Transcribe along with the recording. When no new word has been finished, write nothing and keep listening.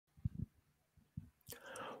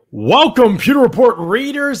Welcome, Pewter Report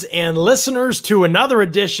readers and listeners, to another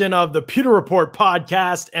edition of the Pewter Report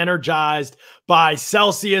podcast, Energized by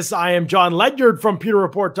Celsius. I am John Ledyard from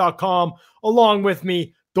pewterreport.com. Along with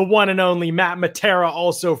me, the one and only Matt Matera,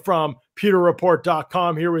 also from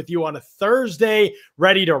pewterreport.com, here with you on a Thursday,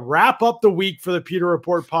 ready to wrap up the week for the Pewter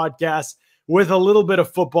Report podcast with a little bit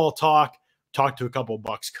of football talk. Talked to a couple of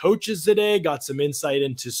Bucs coaches today, got some insight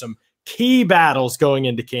into some key battles going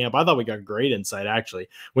into camp. I thought we got great insight, actually.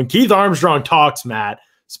 When Keith Armstrong talks, Matt,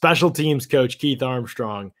 special teams coach Keith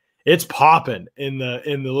Armstrong, it's popping in the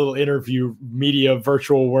little interview media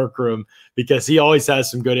virtual workroom because he always has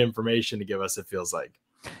some good information to give us, it feels like.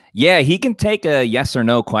 Yeah, he can take a yes or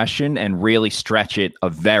no question and really stretch it a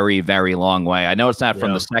very, very long way. I noticed that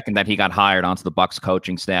from the second that he got hired onto the Bucs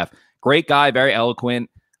coaching staff. Great guy, very eloquent.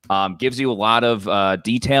 Gives you a lot of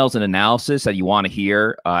details and analysis that you want to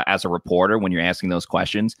hear as a reporter when you're asking those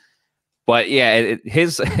questions. But yeah,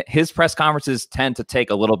 his press conferences tend to take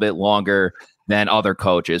a little bit longer than other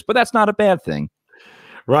coaches, but that's not a bad thing.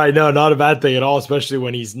 Right. No, not a bad thing at all, especially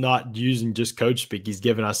when he's not using just coach speak. He's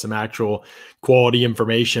giving us some actual quality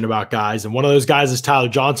information about guys. And one of those guys is Tyler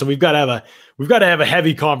Johnson. We've got to have a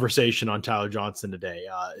heavy conversation on Tyler Johnson today.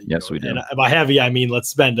 Yes, we do. And by heavy, I mean, let's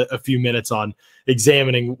spend a few minutes on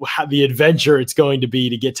examining the adventure it's going to be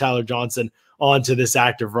to get Tyler Johnson onto this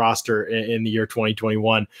active roster in the year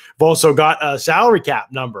 2021. We've also got a salary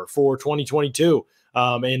cap number for 2022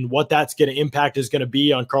 and what that's going to impact is going to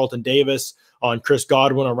be on Carlton Davis, on Chris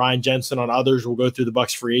Godwin, on Ryan Jensen, on others. We'll go through the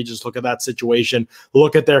Bucs free agents, look at that situation,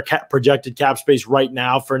 look at their projected cap space right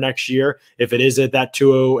now for next year, if it is at that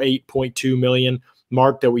 $208.2 million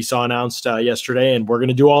mark that we saw announced yesterday. And we're going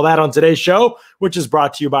to do all that on today's show, which is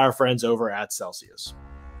brought to you by our friends over at Celsius.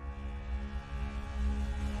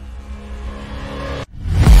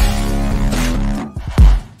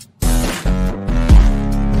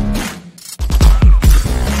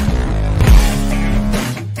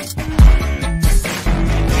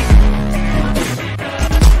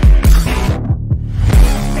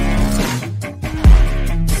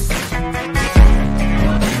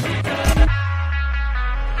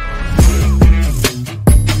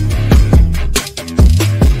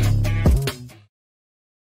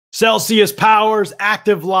 Celsius powers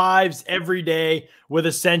active lives every day with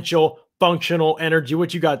essential functional energy.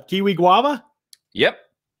 What you got? Kiwi guava? Yep.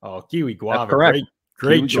 Oh, kiwi guava. That's correct.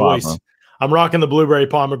 Great choice. Guava. I'm rocking the blueberry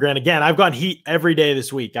pomegranate. Again, I've gone heat every day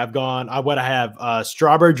this week. I have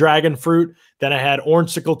strawberry dragon fruit. Then I had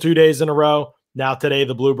orangesicle 2 days in a row. Now today,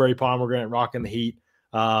 the blueberry pomegranate, rocking the heat.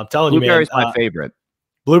 I'm telling you, man. Blueberry's my favorite.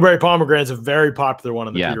 Blueberry pomegranate is a very popular one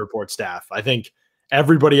on the Pewter Report staff. I think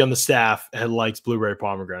everybody on the staff likes blueberry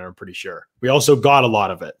pomegranate, I'm pretty sure. We also got a lot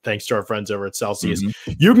of it, thanks to our friends over at Celsius.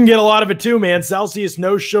 You can get a lot of it too, man. Celsius,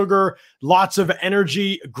 no sugar, lots of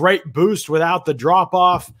energy, great boost without the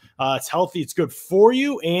drop-off. It's healthy, it's good for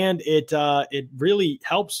you, and it really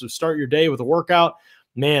helps to start your day with a workout.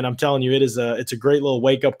 Man, I'm telling you, it's a great little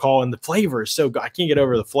wake-up call, and the flavor is so good. I can't get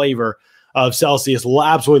over the flavor of Celsius.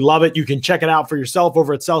 Absolutely love it. You can check it out for yourself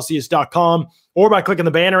over at Celsius.com or by clicking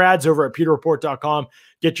the banner ads over at pewterreport.com.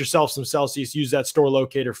 Get yourself some Celsius. Use that store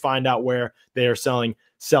locator. Find out where they are selling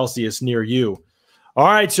Celsius near you. All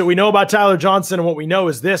right, so we know about Tyler Johnson, and what we know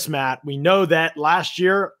is this, Matt. We know that last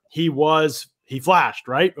year he flashed,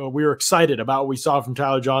 right? We were excited about what we saw from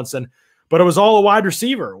Tyler Johnson, but it was all a wide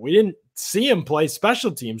receiver. We didn't see him play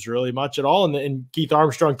special teams really much at all, and Keith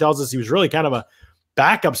Armstrong tells us he was really kind of a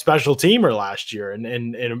backup special teamer last year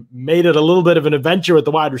and made it a little bit of an adventure with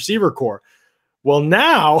the wide receiver core. Well,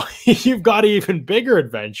 now you've got an even bigger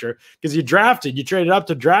adventure because you traded up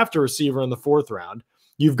to draft a receiver in the 4th round.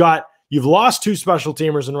 You've lost 2 special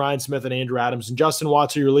teamers in Ryan Smith and Andrew Adams, and Justin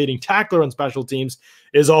Watts, your leading tackler on special teams,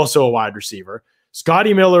 is also a wide receiver.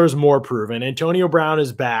 Scotty Miller is more proven. Antonio Brown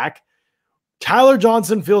is back. Tyler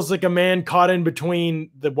Johnson feels like a man caught in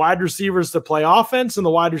between the wide receivers to play offense and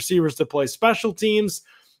the wide receivers to play special teams.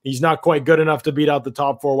 He's not quite good enough to beat out the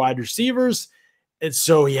top 4 wide receivers. And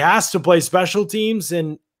so he has to play special teams.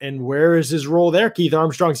 And where is his role there? Keith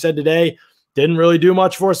Armstrong said today, didn't really do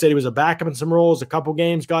much for us. Said he was a backup in some roles, a couple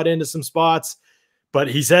games, got into some spots. But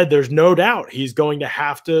he said there's no doubt he's going to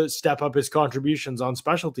have to step up his contributions on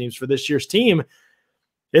special teams for this year's team.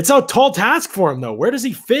 It's a tall task for him, though. Where does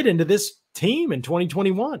he fit into this team in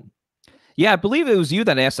 2021? Yeah, I believe it was you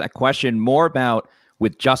that asked that question more about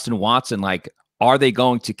with Justin Watson. Like, are they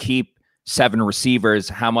going to keep 7 receivers?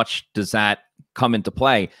 How much does that come into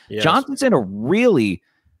play? Yes. Johnson's in a really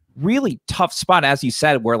really tough spot, as you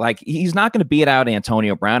said, where like he's not going to beat out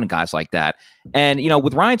Antonio Brown and guys like that. And, you know,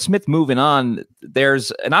 with Ryan Smith moving on,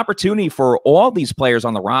 there's an opportunity for all these players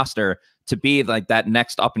on the roster to be like that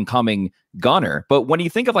next up and coming gunner. But when you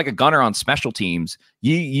think of like a gunner on special teams,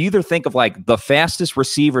 you either think of like the fastest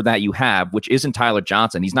receiver that you have, which isn't Tyler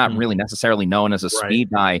Johnson. He's not really necessarily known as a speed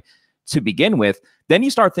guy to begin with. Then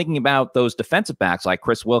you start thinking about those defensive backs like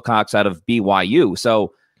Chris Wilcox out of BYU.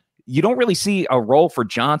 So you don't really see a role for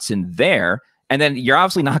Johnson there. And then you're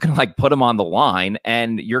obviously not going to like put him on the line,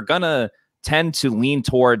 and you're going to tend to lean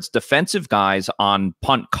towards defensive guys on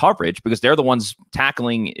punt coverage because they're the ones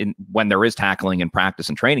tackling when there is tackling in practice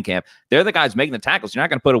and training camp. They're the guys making the tackles. You're not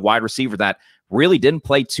going to put a wide receiver that really didn't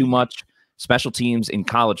play too much special teams in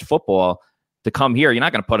college football to come here. You're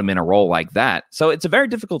not going to put him in a role like that. So it's a very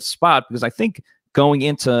difficult spot because I think going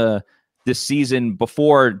into this season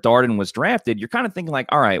before Darden was drafted, you're kind of thinking like,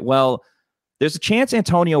 all right, well, there's a chance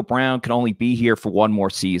Antonio Brown can only be here for one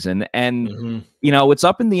more season. And, you know, it's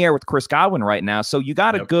up in the air with Chris Godwin right now. So you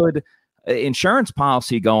got a good insurance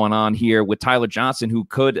policy going on here with Tyler Johnson, who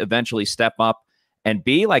could eventually step up and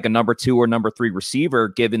be like a number 2 or number 3 receiver,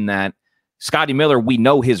 given that Scotty Miller, we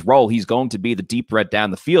know his role. He's going to be the deep threat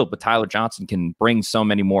down the field, but Tyler Johnson can bring so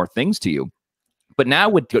many more things to you. But now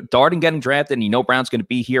with Darden getting drafted and you know Brown's going to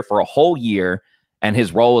be here for a whole year and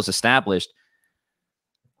his role is established,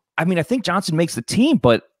 I mean, I think Johnson makes the team,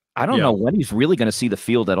 but I don't know when he's really going to see the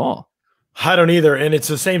field at all. I don't either. And it's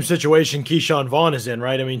the same situation Keyshawn Vaughn is in,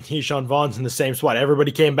 right? I mean, Keyshawn Vaughn's in the same spot.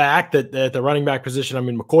 Everybody came back at the running back position. I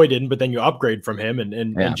mean, McCoy didn't, but then you upgrade from him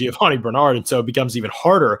and Giovanni Bernard. And so it becomes even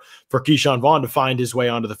harder for Keyshawn Vaughn to find his way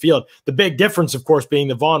onto the field. The big difference, of course, being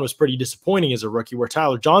that Vaughn was pretty disappointing as a rookie, where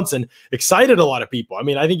Tyler Johnson excited a lot of people. I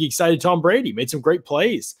mean, I think he excited Tom Brady, made some great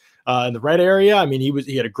plays in the red area. I mean,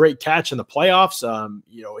 he had a great catch in the playoffs.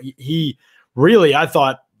 You know, he really, I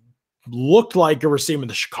thought, looked like a receiver in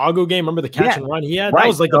the Chicago game. Remember the catch and run he had? That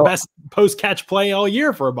was like the best post-catch play all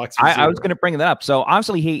year for a Bucs receiver. I was going to bring that up. So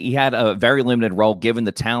obviously he had a very limited role given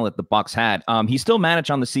the talent the Bucs had. He still managed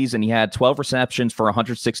on the season. He had 12 receptions for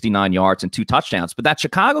 169 yards and 2 touchdowns. But that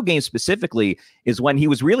Chicago game specifically is when he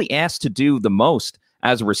was really asked to do the most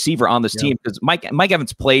as a receiver on this team, because Mike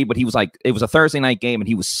Evans played, but he was like, it was a Thursday night game and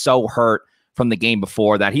he was so hurt from the game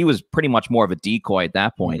before that he was pretty much more of a decoy at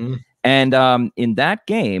that point. And in that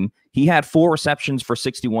game, he had 4 receptions for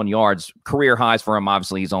 61 yards, career highs for him.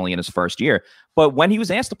 Obviously, he's only in his first year. But when he was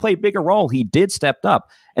asked to play a bigger role, he did step up.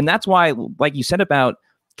 And that's why, like you said about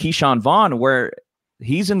Keyshawn Vaughn, where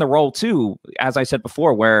he's in the role too, as I said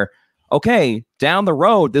before, where, okay, down the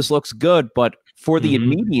road, this looks good. But for the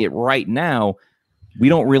immediate right now, we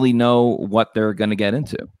don't really know what they're going to get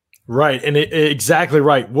into. Right. And exactly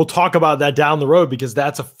right. We'll talk about that down the road because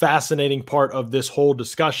that's a fascinating part of this whole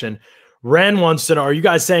discussion. Ren wants to know, are you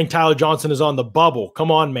guys saying Tyler Johnson is on the bubble?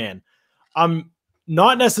 Come on, man. I'm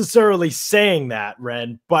not necessarily saying that,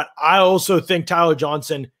 Ren, but I also think Tyler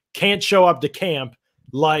Johnson can't show up to camp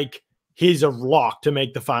like he's a lock to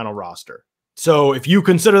make the final roster. So if you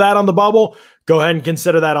consider that on the bubble, go ahead and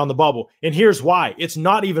consider that on the bubble. And here's why. It's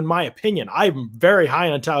not even my opinion. I'm very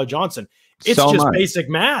high on Tyler Johnson. It's so just basic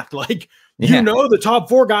math. Like, you know, the top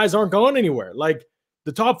 4 guys aren't going anywhere. Like,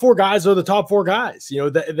 the top 4 guys are the top 4 guys. You know,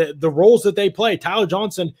 the roles that they play. Tyler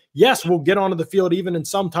Johnson, yes, will get onto the field even in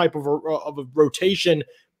some type of a rotation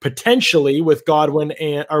potentially with Godwin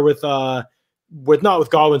with not with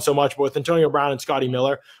Godwin so much, but with Antonio Brown and Scotty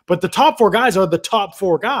Miller. But the top 4 guys are the top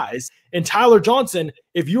 4 guys. And Tyler Johnson,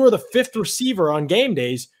 if you are the 5th receiver on game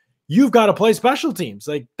days, you've got to play special teams.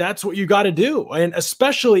 Like, that's what you got to do. And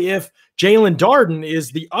especially if Jalen Darden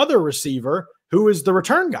is the other receiver who is the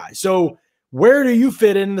return guy. So where do you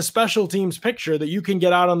fit in the special teams picture that you can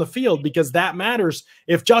get out on the field? Because that matters.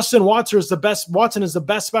 If Justin Watson is the best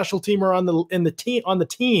special teamer on the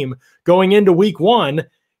team going into week 1,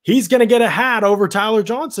 he's going to get a hat over Tyler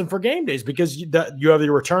Johnson for game days because you have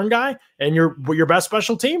your return guy and your best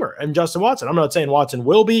special teamer and Justin Watson. I'm not saying Watson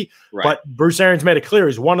will be, but Bruce Arians made it clear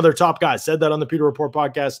he's one of their top guys. Said that on the Peter Report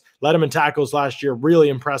podcast. Led him in tackles last year. Really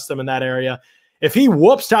impressed them in that area. If he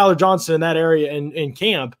whoops Tyler Johnson in that area in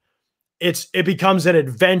camp, it becomes an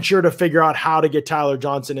adventure to figure out how to get Tyler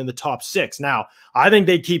Johnson in the top 6. Now, I think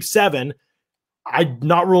they keep 7. I'm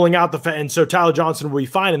not ruling out and so Tyler Johnson will be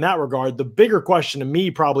fine in that regard. The bigger question to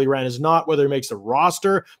me probably, Ren, is not whether he makes the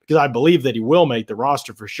roster, because I believe that he will make the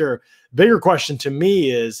roster for sure. Bigger question to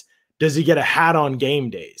me is, does he get a hat on game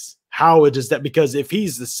days? How does that, because if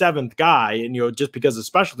he's the 7th guy and, you know, just because of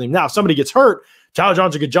special team, now if somebody gets hurt, Tyler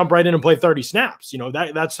Johnson could jump right in and play 30 snaps. You know,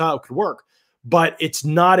 that's how it could work. But it's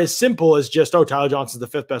not as simple as just, oh, Tyler Johnson's the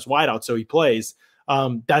 5th best wideout, so he plays.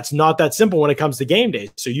 That's not that simple when it comes to game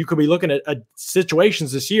days. So you could be looking at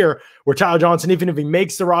situations this year where Tyler Johnson, even if he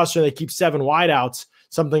makes the roster and they keep 7 wideouts,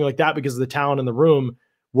 something like that because of the talent in the room,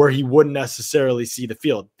 where he wouldn't necessarily see the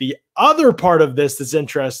field. The other part of this that's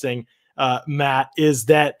interesting, Matt, is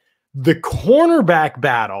that the cornerback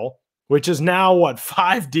battle, which is now, what,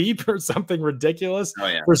 5 deep or something ridiculous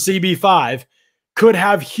for CB5, could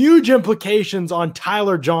have huge implications on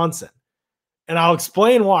Tyler Johnson. And I'll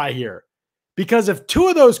explain why here. Because if 2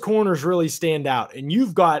 of those corners really stand out and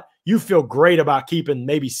you feel great about keeping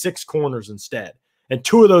maybe 6 corners instead, and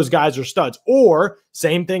 2 of those guys are studs, or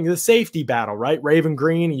same thing, the safety battle, right? Raven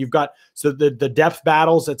Green, you've got the depth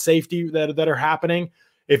battles at safety that are happening.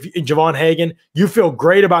 If Javon Hagan, you feel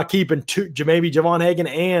great about keeping maybe Javon Hagan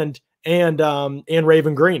and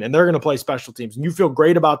Raven Green, and they're going to play special teams, and you feel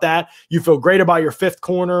great about that. You feel great about your 5th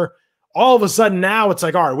corner. All of a sudden now it's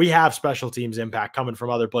like, all right, we have special teams impact coming from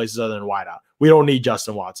other places other than wideout. We don't need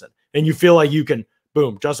Justin Watson, and you feel like you can.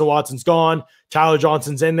 Boom, Justin Watson's gone. Tyler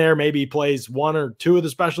Johnson's in there. Maybe he plays 1 or 2 of the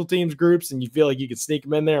special teams groups, and you feel like you could sneak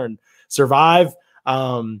him in there and survive.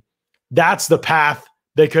 That's the path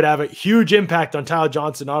that could have a huge impact on Tyler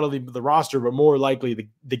Johnson, not only the roster, but more likely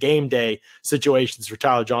the game day situations for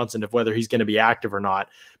Tyler Johnson, of whether he's going to be active or not.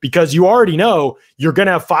 Because you already know you're going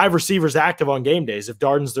to have 5 receivers active on game days if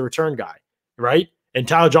Darden's the return guy, right? And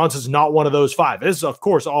Tyler Johnson's not one of those 5. This is, of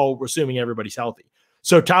course, all assuming everybody's healthy.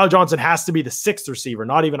 So Tyler Johnson has to be the 6th receiver,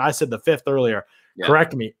 not even, I said the 5th earlier. Yeah.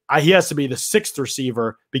 Correct me. He has to be the 6th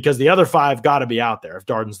receiver because the other 5 got to be out there if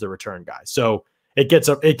Darden's the return guy. So it gets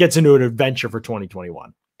into an adventure for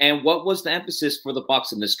 2021. And what was the emphasis for the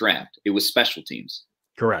Bucs in this draft? It was special teams.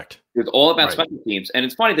 Correct. It was all about special teams. And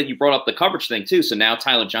it's funny that you brought up the coverage thing too. So now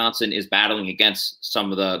Tyler Johnson is battling against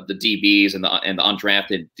some of the DBs and the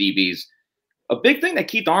undrafted DBs. A big thing that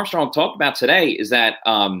Keith Armstrong talked about today is that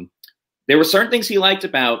there were certain things he liked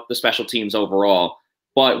about the special teams overall,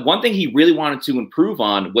 but one thing he really wanted to improve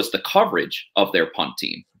on was the coverage of their punt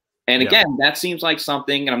team. And again, that seems like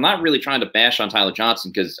something, and I'm not really trying to bash on Tyler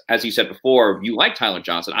Johnson because, as you said before, you like Tyler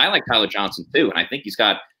Johnson. I like Tyler Johnson too, and I think he's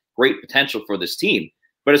got great potential for this team.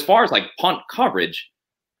 But as far as like punt coverage,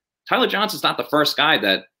 Tyler Johnson's not the first guy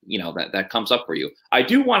that, that comes up for you. I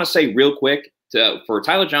do want to say real quick for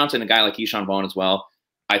Tyler Johnson, a guy like Keyshawn Vaughn as well,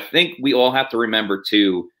 I think we all have to remember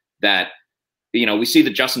too that, we see the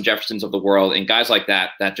Justin Jeffersons of the world and guys like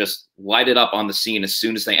that just light it up on the scene as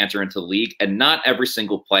soon as they enter into the league. And not every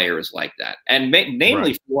single player is like that. And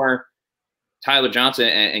namely for Tyler Johnson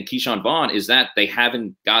and Keyshawn Vaughn is that they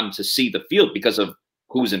haven't gotten to see the field because of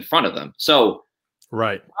who's in front of them. So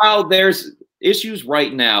while there's issues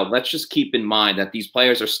right now, let's just keep in mind that these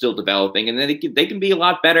players are still developing and they can be a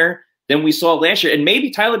lot better than we saw last year. And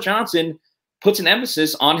maybe Tyler Johnson puts an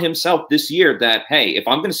emphasis on himself this year that, hey, if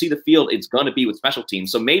I'm going to see the field, it's going to be with special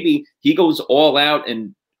teams. So maybe he goes all out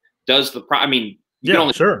and does you can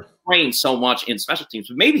only train so much in special teams,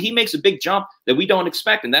 but maybe he makes a big jump that we don't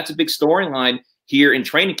expect. And that's a big storyline here in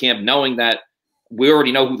training camp, knowing that we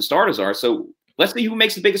already know who the starters are. So let's see who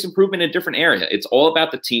makes the biggest improvement in a different area. It's all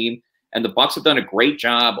about the team, and the Bucs have done a great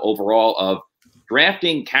job overall of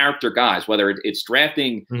drafting character guys, whether it's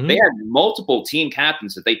drafting, they had multiple team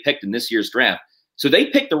captains that they picked in this year's draft. So they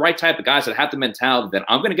picked the right type of guys that have the mentality that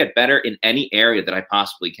I'm going to get better in any area that I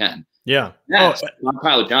possibly can. Yeah. That's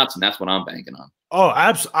Tyler Johnson. That's what I'm banking on. Oh,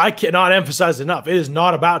 absolutely. I cannot emphasize enough. It is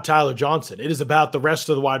not about Tyler Johnson. It is about the rest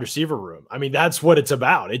of the wide receiver room. I mean, that's what it's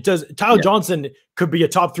about. Tyler Johnson could be a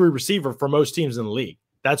top 3 receiver for most teams in the league.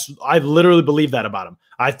 I literally believe that about him.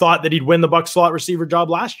 I thought that he'd win the Bucs slot receiver job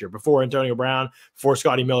last year before Antonio Brown, before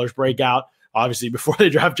Scotty Miller's breakout, obviously before they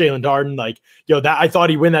draft Jalen Darden. I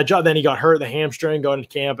thought he'd win that job. Then he got hurt, the hamstring going to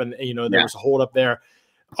camp, and there was a hold up there.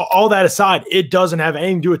 All that aside, it doesn't have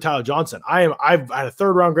anything to do with Tyler Johnson. I've had a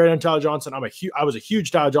 3rd round grade on Tyler Johnson. I was a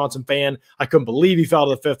huge Tyler Johnson fan. I couldn't believe he fell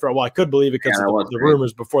to the 5th round. Well, I could believe it because of the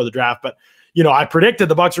rumors before the draft, but I predicted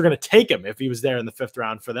the Bucs were going to take him if he was there in the 5th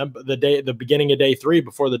round for them. The beginning of day 3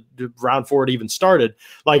 before the round 4 even started.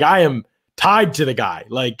 I am tied to the guy.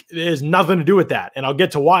 It has nothing to do with that. And I'll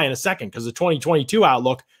get to why in a second, because the 2022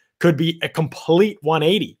 outlook could be a complete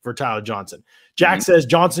 180 for Tyler Johnson. Jack says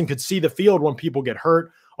Johnson could see the field when people get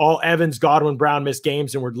hurt. All Evans, Godwin, Brown missed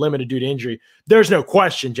games and were limited due to injury. There's no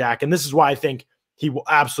question, Jack. And this is why I think he will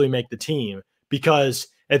absolutely make the team, because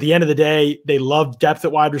at the end of the day, they love depth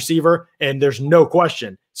at wide receiver, and there's no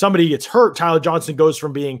question. Somebody gets hurt, Tyler Johnson goes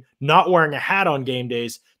from being not wearing a hat on game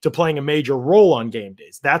days to playing a major role on game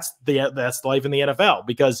days. That's life in the NFL,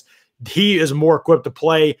 because he is more equipped to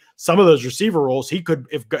play some of those receiver roles. He could,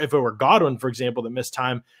 if it were Godwin, for example, that missed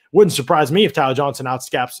time, wouldn't surprise me if Tyler Johnson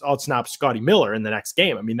outsnaps Scotty Miller in the next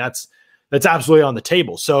game. I mean, that's that's absolutely on the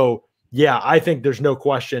table. So yeah, I think there's no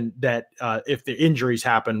question that if the injuries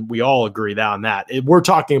happen, we all agree on that. We're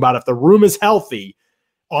talking about if the room is healthy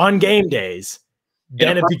on game days,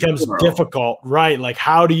 then it becomes difficult, right? Like,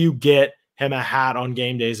 how do you get him a hat on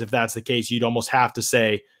game days? If that's the case, you'd almost have to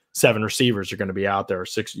say 7 receivers are going to be out there,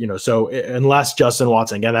 6, so unless Justin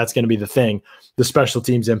Watson, again, that's going to be the thing. The special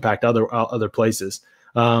teams impact other places.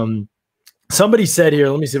 Somebody said here,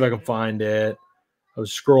 let me see if I can find it. I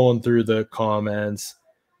was scrolling through the comments.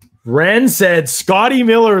 Ren said Scotty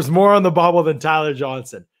Miller is more on the bubble than Tyler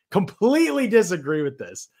Johnson. Completely disagree with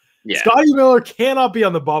this. Yeah. Scotty Miller cannot be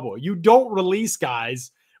on the bubble. You don't release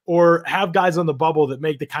guys or have guys on the bubble that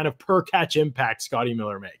make the kind of per catch impact Scotty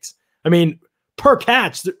Miller makes. I mean, per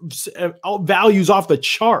catch values off the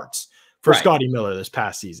charts for Scotty Miller this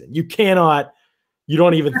past season. You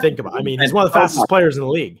don't even think about it. I mean, he's one of the fastest players in the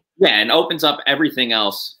league. Yeah, and opens up everything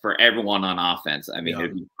else for everyone on offense. I mean,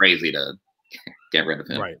 it'd be crazy to get rid of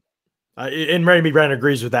him. Right. And Randy Brand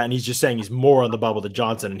agrees with that, and he's just saying he's more on the bubble than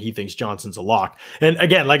Johnson, and he thinks Johnson's a lock. And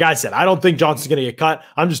again, like I said, I don't think Johnson's going to get cut.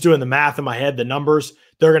 I'm just doing the math in my head, the numbers.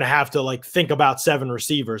 They're going to have to think about 7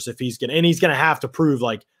 receivers if he's going to, and he's going to have to prove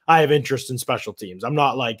I have interest in special teams. I'm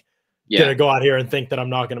not going to go out here and think that I'm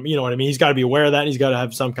not going to, you know what I mean? He's got to be aware of that. And he's got to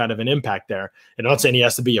have some kind of an impact there. And I'm not saying he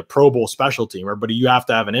has to be a Pro Bowl special teamer, but you have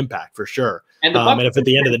to have an impact for sure. And if at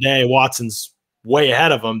the end of the day, Watson's way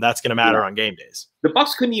ahead of him, that's going to matter on game days. The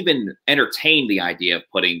Bucs couldn't even entertain the idea of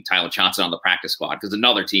putting Tyler Johnson on the practice squad because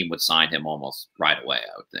another team would sign him almost right away,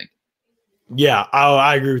 I would think. Yeah,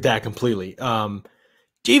 I agree with that completely.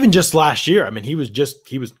 Even just last year, I mean, he was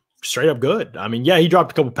straight up good. I mean, yeah, he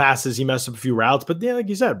dropped a couple passes, he messed up a few routes, but yeah, like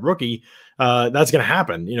you said, rookie, that's going to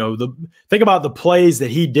happen. Think about the plays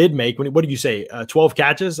that he did make. What did you say? 12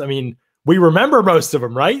 catches. I mean, we remember most of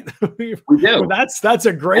them, right? We do. That's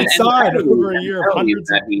a great sign over a year.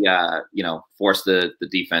 That he, forced the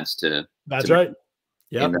defense to. That's right.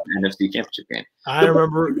 Yeah. In the NFC Championship game. I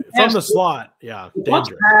remember from the slot. Yeah.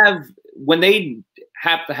 When they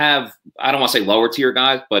have to have, I don't want to say lower tier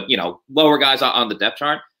guys, but lower guys on the depth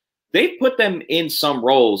chart, they put them in some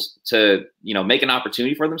roles to, make an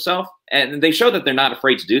opportunity for themselves. And they show that they're not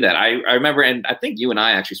afraid to do that. I remember, and I think you and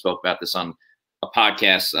I actually spoke about this on a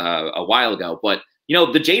podcast a while ago, but the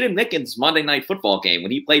Jaden Mickens Monday Night Football game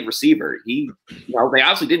when he played receiver, they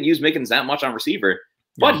obviously didn't use Mickens that much on receiver,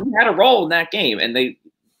 but he had a role in that game, and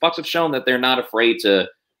Bucs have shown that they're not afraid to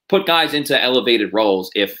put guys into elevated roles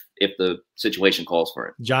if the situation calls for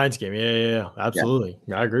it. Giants game, yeah, absolutely.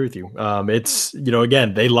 Yeah. I agree with you. It's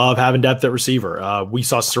again, they love having depth at receiver. We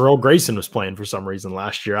saw Cyril Grayson was playing for some reason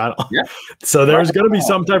last year. So there's going to be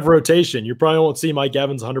some type of rotation. You probably won't see Mike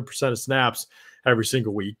Evans 100% of snaps every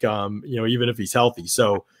single week, even if he's healthy.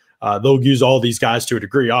 So they'll use all these guys to a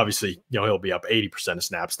degree. Obviously, he'll be up 80% of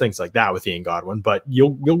snaps, things like that with Ian Godwin, but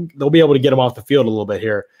they'll be able to get him off the field a little bit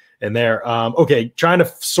here and there. Okay, trying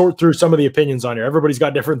to sort through some of the opinions on here. Everybody's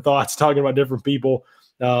got different thoughts, talking about different people.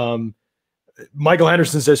 Michael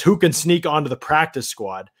Henderson says, who can sneak onto the practice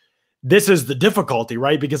squad? This is the difficulty,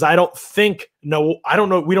 right? Because I don't know.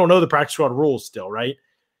 We don't know the practice squad rules still, right?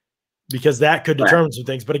 Because that could determine some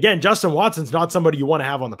things. But again, Justin Watson's not somebody you want to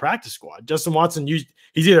have on the practice squad. Justin Watson, he's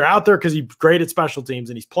either out there because he's great at special teams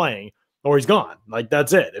and he's playing, or he's gone.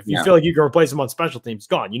 That's it. If you feel like you can replace him on special teams, he's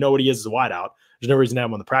gone. You know what he is as a wideout. There's no reason to have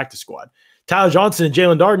him on the practice squad. Tyler Johnson and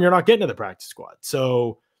Jalen Darden, you're not getting to the practice squad.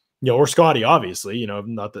 So, or Scotty, obviously,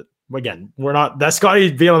 not that, again, we're not, that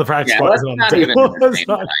Scotty being on the practice squad isn't on the table.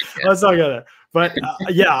 Let's not go there. But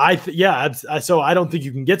so I don't think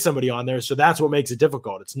you can get somebody on there. So that's what makes it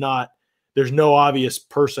difficult. It's not, there's no obvious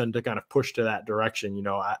person to kind of push to that direction.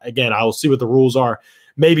 Again, I will see what the rules are.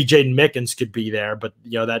 Maybe Jaden Mickens could be there, but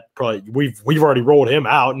that probably we've already rolled him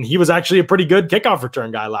out, and he was actually a pretty good kickoff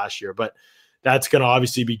return guy last year. But that's going to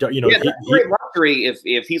obviously be that's great luxury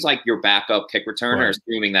if he's like your backup kick returner,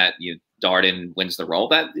 assuming that Darden wins the role.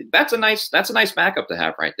 That's a nice backup to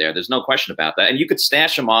have right there. There's no question about that, and you could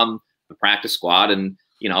stash him on the practice squad, and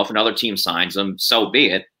if another team signs him, so be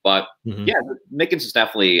it. But Mickens is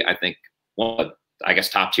definitely, I think, one of,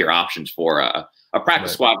 top tier options for a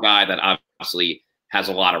practice squad guy that obviously has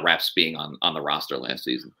a lot of reps being on the roster last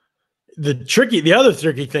season. The other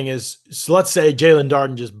tricky thing is, so let's say Jalen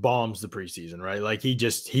Darden just bombs the preseason, right?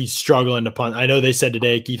 He's struggling to punt. I know they said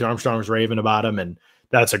today Keith Armstrong was raving about him, and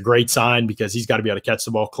that's a great sign because he's got to be able to catch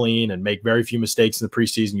the ball clean and make very few mistakes in the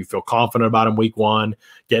preseason. You feel confident about him week one,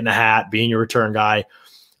 getting a hat, being your return guy.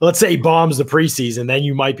 Let's say he bombs the preseason, then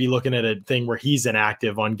you might be looking at a thing where he's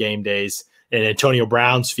inactive on game days and Antonio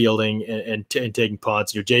Brown's fielding and taking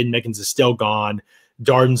punts. Jaden Mickens is still gone.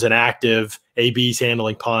 Darden's inactive, AB's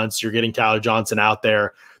handling punts. You're getting Tyler Johnson out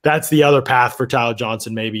there. That's the other path for Tyler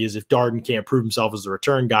Johnson, maybe, is if Darden can't prove himself as a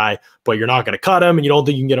return guy, but you're not going to cut him and you don't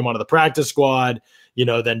think you can get him onto the practice squad,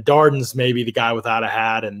 then Darden's maybe the guy without a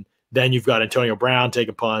hat. And then you've got Antonio Brown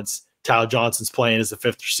taking punts. Tyler Johnson's playing as the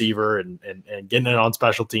fifth receiver and getting it on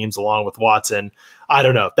special teams along with Watson. I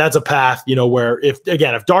don't know. That's a path, where if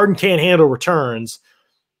Darden can't handle returns,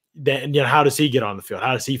 then, how does he get on the field?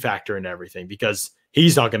 How does he factor into everything? Because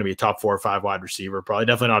he's not going to be a top 4 or 5 wide receiver, probably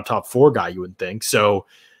definitely not a top 4 guy, you wouldn't think. So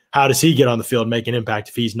how does he get on the field and make an impact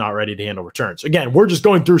if he's not ready to handle returns? Again, we're just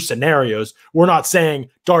going through scenarios. We're not saying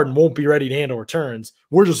Darden won't be ready to handle returns.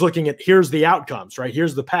 We're just looking at, here's the outcomes, right?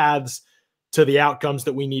 Here's the paths to the outcomes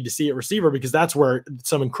that we need to see at receiver, because that's where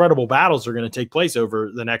some incredible battles are going to take place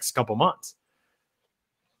over the next couple months.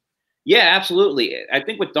 Yeah, absolutely. I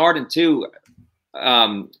think with Darden too,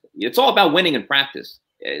 it's all about winning in practice.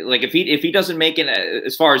 Like if he doesn't make it,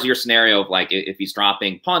 as far as your scenario of like if he's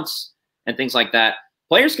dropping punts and things like that,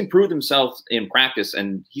 players can prove themselves in practice,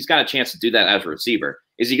 and he's got a chance to do that as a receiver.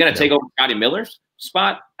 Is he going to take over Scotty Miller's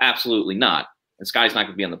spot? Absolutely not. And Scotty's not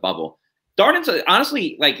going to be on the bubble. Darden's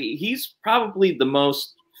honestly, like, he's probably the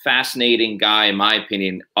most fascinating guy, in my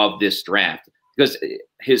opinion, of this draft, because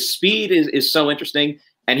his speed is so interesting,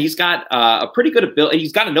 and he's got a pretty good ability.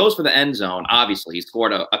 He's got a nose for the end zone. Obviously, he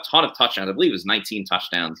scored a ton of touchdowns. I believe it was 19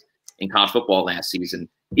 touchdowns in college football last season,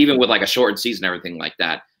 even with like a shortened season, everything like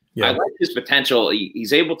that. Yeah. I like his potential.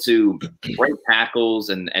 He's able to break tackles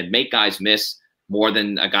and make guys miss more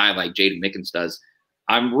than a guy like Jaden Mickens does.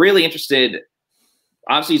 I'm really interested.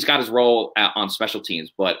 Obviously, he's got his role on special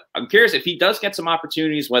teams, but I'm curious if he does get some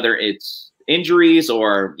opportunities, whether it's injuries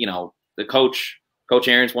or, the Coach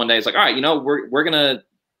Aaron's one day is like, all right, we're going to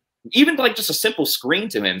even like just a simple screen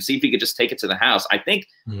to him, see if he could just take it to the house. I think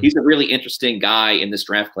he's a really interesting guy in this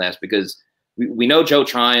draft class, because we know Joe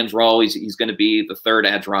Tryon's role. He's going to be the third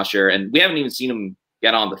edge rusher, and we haven't even seen him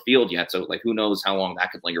get on the field yet. So, like, who knows how long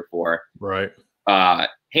that could linger for. Right.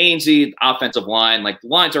 Hainsey, offensive line, like the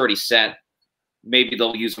line's already set. Maybe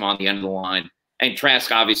they'll use him on the end of the line. And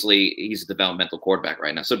Trask, obviously, he's a developmental quarterback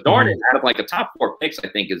right now. So Darden, out of like a top 4 picks, I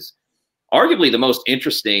think is arguably the most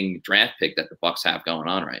interesting draft pick that the Bucs have going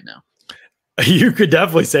on right now. You could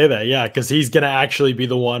definitely say that, yeah, because he's going to actually be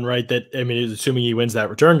the one, right? That, I mean, assuming he wins that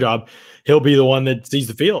return job, he'll be the one that sees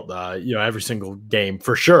the field, every single game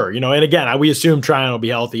for sure. And again, we assume Tryon will be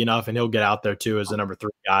healthy enough and he'll get out there too as the number 3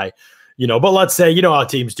 guy. But let's say, how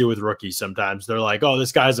teams do with rookies sometimes. They're like, oh,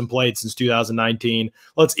 this guy hasn't played since 2019.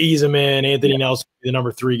 Let's ease him in. Anthony Nelson will be the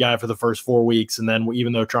number 3 guy for the first 4 weeks. And then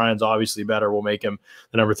even though Tryon's obviously better, we'll make him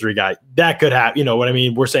the number 3 guy. That could happen. You know what I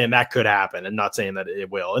mean? We're saying that could happen and not saying that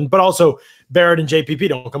it will. But also Barrett and JPP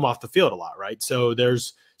don't come off the field a lot, right? So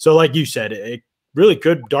like you said, it really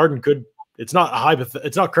could. Darden could. It's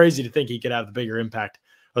not crazy to think he could have the bigger impact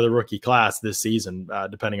of the rookie class this season,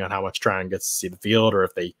 depending on how much Tryon gets to see the field, or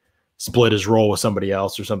if they split his role with somebody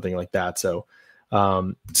else or something like that. So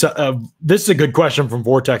this is a good question from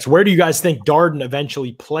Vortex. Where do you guys think Darden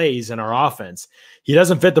eventually plays in our offense? He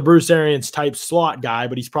doesn't fit the Bruce Arians type slot guy,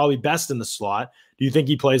 but he's probably best in the slot. Do you think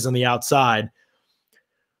he plays on the outside?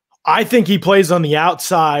 I think he plays on the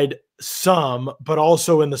outside some, but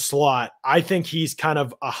also in the slot. I think he's kind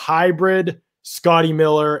of a hybrid Scotty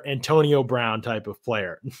Miller, Antonio Brown type of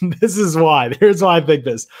player. This is why. Here's why I think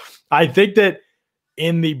this. I think that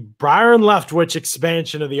in the Byron Leftwich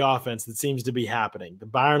expansion of the offense that seems to be happening, the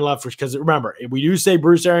Byron Leftwich, because remember, we do say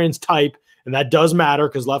Bruce Arians type, and that does matter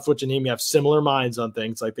because Leftwich and him have similar minds on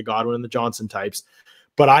things like the Godwin and the Johnson types.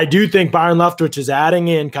 But I do think Byron Leftwich is adding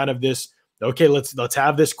in kind of this, okay, let's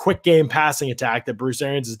have this quick game passing attack that Bruce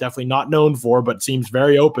Arians is definitely not known for, but seems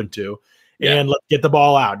very open to. Yeah. And let's get the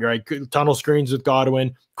ball out, right? Tunnel screens with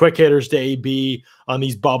Godwin, quick hitters to AB on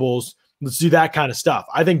these bubbles. Let's do that kind of stuff.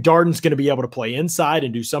 I think Darden's going to be able to play inside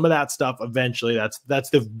and do some of that stuff eventually. That's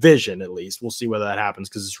the vision, at least. We'll see whether that happens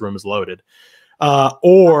because this room is loaded.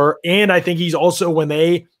 And I think he's also, when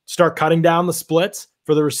they start cutting down the splits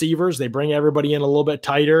for the receivers, they bring everybody in a little bit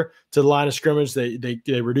tighter to the line of scrimmage.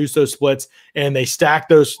 They reduce those splits and they stack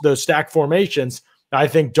those stack formations. I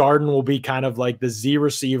think Darden will be kind of like the Z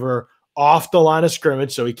receiver off the line of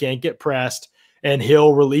scrimmage so he can't get pressed, and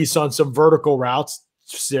he'll release on some vertical routes,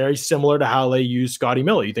 very similar to how they use Scotty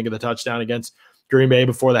Miller. You think of the touchdown against Green Bay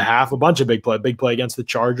before the half, a bunch of big play against the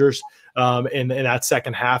Chargers in that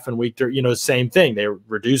second half and week 3, same thing. They're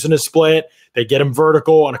reducing his split. They get him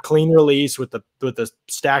vertical on a clean release with the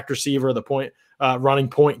stacked receiver, the point running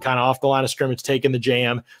point kind of off the line of scrimmage, taking the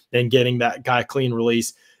jam and getting that guy clean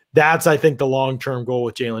release. That's, I think, the long-term goal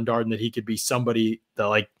with Jalen Darden, that he could be somebody that,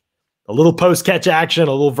 like, a little post-catch action,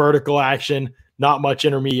 a little vertical action, not much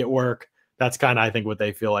intermediate work. That's kind of, I think, what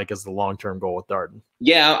they feel like is the long-term goal with Darden.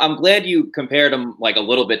 Yeah, I'm glad you compared him like a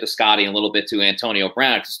little bit to Scotty and a little bit to Antonio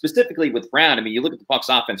Brown. Specifically with Brown, I mean, you look at the Bucs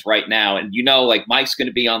offense right now, and like Mike's going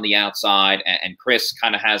to be on the outside, and Chris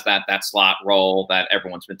kind of has that slot role that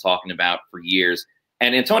everyone's been talking about for years.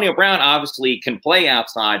 And Antonio Brown obviously can play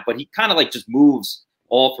outside, but he kind of like just moves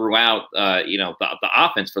all throughout, the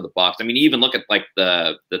offense for the Bucs. I mean, you even look at like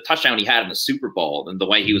the touchdown he had in the Super Bowl and the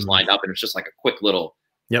way he was lined up, and it's just like a quick little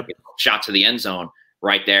shot to the end zone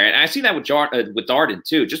right there. And I see that with Darden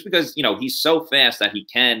too, just because, he's so fast that he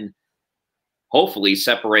can hopefully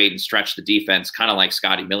separate and stretch the defense kind of like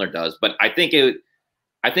Scotty Miller does. But I think it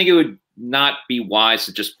would not be wise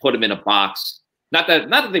to just put him in a box. Not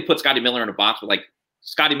that they put Scotty Miller in a box, but like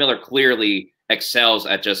Scotty Miller clearly excels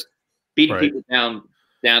at just beating people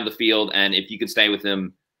down the field. And if you can stay with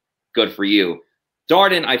him, good for you.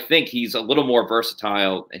 Darden, I think he's a little more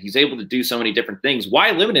versatile and he's able to do so many different things.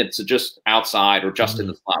 Why limit it to just outside or just in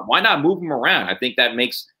the slot? Why not move him around? I think that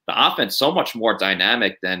makes the offense so much more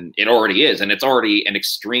dynamic than it already is. And it's already an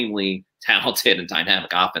extremely talented and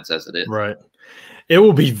dynamic offense as it is. Right. It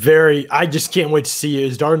will be I just can't wait to see.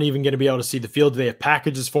 Is Darden even going to be able to see the field? Do they have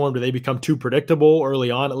packages for him? Do they become too predictable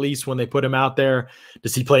early on, at least when they put him out there?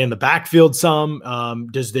 Does he play in the backfield some?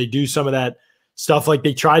 Does they do some of that stuff like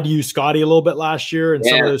they tried to use Scotty a little bit last year in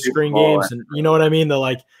some of those screen games? And you know what I mean? They'll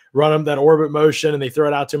like run him that orbit motion and they throw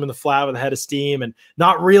it out to him in the flat with a head of steam, and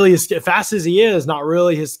not really as fast as he is, not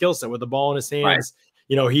really his skill set with the ball in his hands.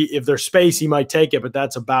 Right. If there's space, he might take it, but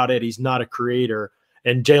that's about it. He's not a creator.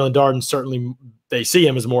 And Jalen Darden, certainly they see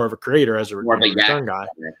him as more of a creator, as a return guy.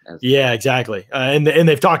 Yeah, exactly. And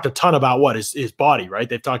they've talked a ton about his body, right?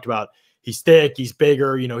 They've talked about he's thick, he's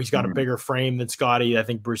bigger, he's got a bigger frame than Scotty. I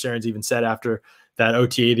think Bruce Arians even said after that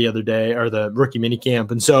OTA the other day, or the rookie minicamp.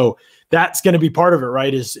 And so that's going to be part of it,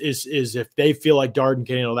 right? Is if they feel like Darden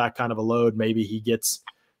can handle that kind of a load, maybe he gets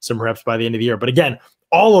some reps by the end of the year. But again,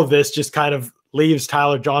 all of this just kind of leaves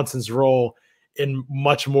Tyler Johnson's role in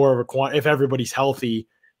much more of a if everybody's healthy,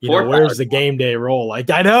 where's the game day role? Like,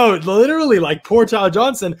 I know, literally, like, poor Tyler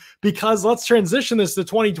Johnson, because let's transition this to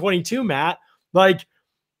 2022, Matt. Like,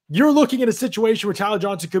 you're looking at a situation where Tyler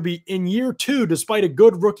Johnson could be in year 2, despite a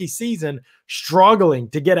good rookie season, struggling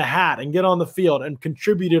to get a hat and get on the field and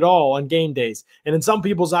contribute at all on game days. And in some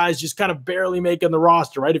people's eyes, just kind of barely making the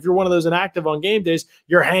roster, right? If you're one of those inactive on game days,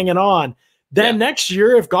 you're hanging on. Then next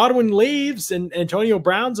year, if Godwin leaves and Antonio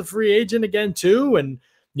Brown's a free agent again too, and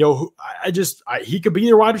he could be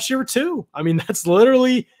their wide receiver too. I mean, that's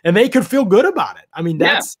literally, and they could feel good about it. I mean,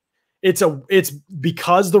 it's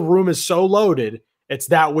because the room is so loaded. It's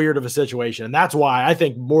that weird of a situation. And that's why I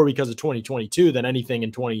think more because of 2022 than anything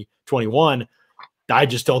in 2021, I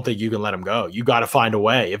just don't think you can let him go. You got to find a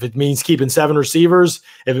way. If it means keeping 7 receivers,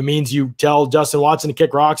 if it means you tell Justin Watson to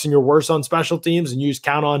kick rocks and you're worse on special teams and you just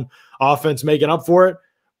count on offense making up for it.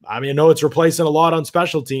 I mean, I know it's replacing a lot on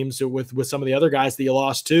special teams with some of the other guys that you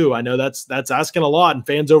lost too. I know that's asking a lot, and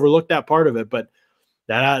fans overlook that part of it, but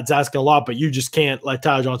that's asking a lot. But you just can't let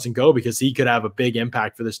Tyler Johnson go because he could have a big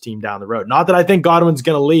impact for this team down the road. Not that I think Godwin's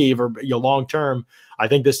going to leave or long term. I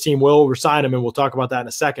think this team will resign him, and we'll talk about that in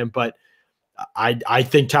a second. But I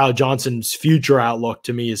think Tyler Johnson's future outlook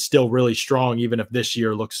to me is still really strong, even if this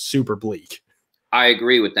year looks super bleak. I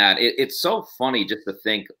agree with that. It's so funny just to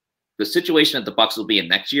think the situation that the Bucs will be in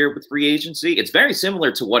next year with free agency. It's very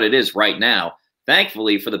similar to what it is right now.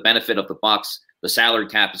 Thankfully, for the benefit of the Bucs, the salary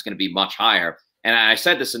cap is going to be much higher. And I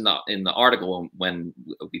said this in the article when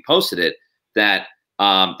we posted it, that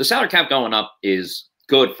the salary cap going up is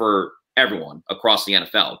good for everyone across the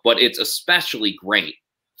NFL, but it's especially great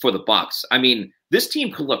for the Bucs. I mean, this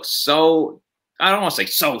team could look I don't want to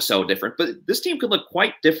say so different, but this team could look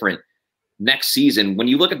quite different next season. When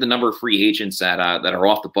you look at the number of free agents that are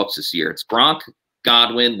off the books this year, it's Gronk,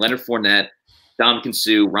 Godwin, Leonard Fournette, Ndamukong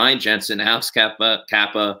Suh, Ryan Jensen, Alex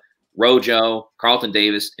Kappa, Rojo, Carlton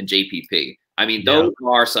Davis, and JPP. I mean, those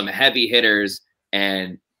are some heavy hitters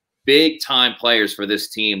and big-time players for this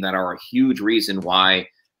team that are a huge reason why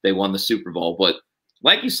they won the Super Bowl. But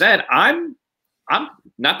like you said, I'm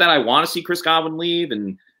not that I want to see Chris Godwin leave,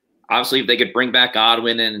 and obviously if they could bring back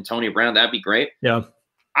Godwin and Antonio Brown, that'd be great. Yeah.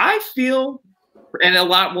 I feel, and a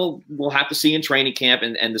lot we'll have to see in training camp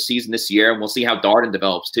and the season this year, and we'll see how Darden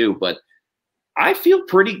develops too. But I feel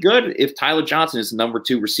pretty good if Tyler Johnson is the number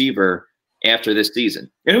 2 receiver after this season.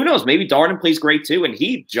 And who knows, maybe Darden plays great too, and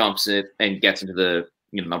he jumps it and gets into the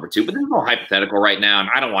number 2. But this is all hypothetical right now, and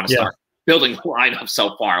I don't want to start building the lineup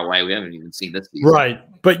so far away. We haven't even seen this season.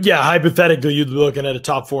 Right. But yeah, hypothetically, you'd be looking at a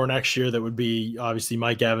top 4 next year that would be obviously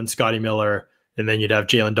Mike Evans, Scotty Miller, and then you'd have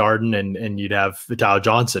Jalen Darden and you'd have Tyler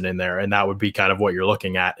Johnson in there, and that would be kind of what you're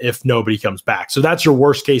looking at if nobody comes back. So that's your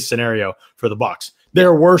worst case scenario for the Bucs. There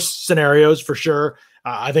are worse scenarios for sure.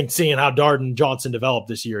 I think seeing how Darden Johnson developed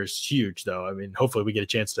this year is huge, though. I mean, hopefully we get a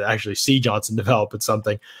chance to actually see Johnson develop at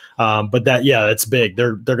something. But that's big.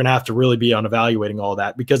 They're going to have to really be on evaluating all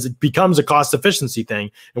that because it becomes a cost efficiency thing.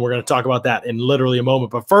 And we're going to talk about that in literally a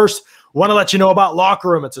moment. But first, I want to let you know about Locker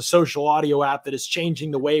Room. It's a social audio app that is changing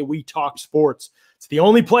the way we talk sports. It's the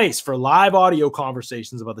only place for live audio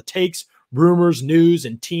conversations about the takes, rumors, news,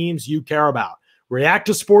 and teams you care about. React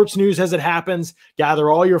to sports news as it happens,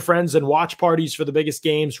 gather all your friends and watch parties for the biggest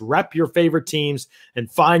games, rep your favorite teams,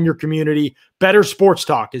 and find your community. Better Sports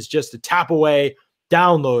Talk is just a tap away.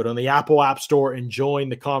 Download on the Apple App Store and join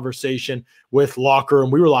the conversation with Locker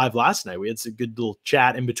Room. We were live last night. We had some good little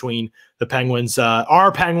chat in between the Penguins,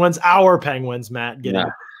 our Penguins, Matt, getting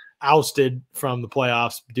ousted from the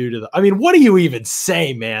playoffs due to the – I mean, what do you even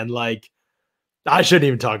say, man? Like, I shouldn't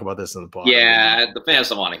even talk about this in the podcast. Yeah, the fans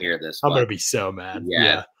don't want to hear this. I'm going to be so mad.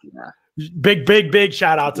 Yeah. Big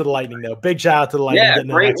shout out to the Lightning, though. Big shout out to the Lightning. Yeah,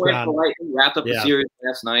 great win for the Lightning. Wrapped up the series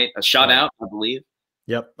last night. A shutout, I believe.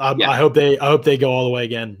 Yep. I hope they go all the way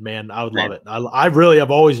again, man. I would love it. I really have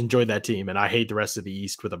always enjoyed that team, and I hate the rest of the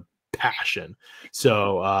East with a passion.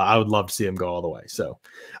 So I would love to see them go all the way. So,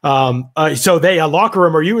 so they Locker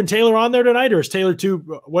Room. Are you and Taylor on there tonight, or is Taylor too?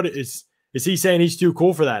 What is he saying? He's too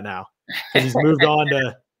cool for that now because he's moved on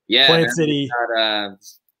to Plant City. Got a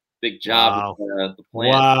big job with the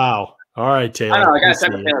Plant. Wow. All right, Taylor. I got to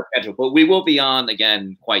check the Taylor schedule, but we will be on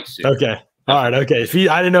again quite soon. Okay. All right. Okay.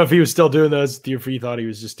 I didn't know if he was still doing those. If he thought he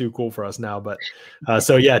was just too cool for us now, but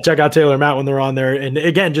so yeah, check out Taylor and Matt when they're on there. And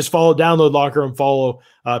again, just download Locker Room, follow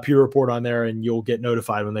Pure Report on there, and you'll get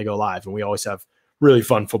notified when they go live. And we always have really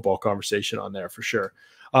fun football conversation on there for sure.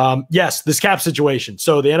 Yes, this cap situation.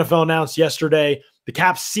 So the NFL announced yesterday the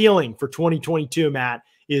cap ceiling for 2022, Matt,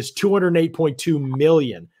 is $208.2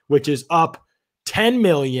 million, which is up $10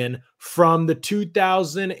 million from the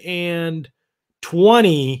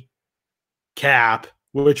 2020 cap,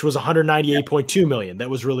 which was $198.2 million. That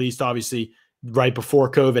was released obviously right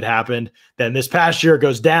before COVID happened. Then this past year it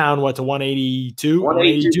goes down to 182?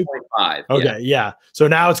 182.5. Okay, yeah. So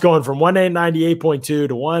now it's going from 198.2 to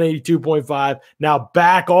 182.5. Now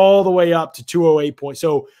back all the way up to 208.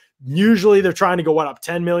 So usually they're trying to go up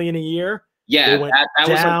 10 million a year. Yeah, that was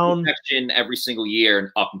a projection every single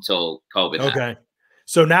year up until COVID happened.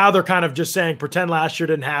 So now they're kind of just saying, pretend last year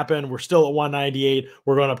didn't happen. We're still at 198.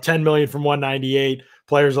 We're going up 10 million from 198.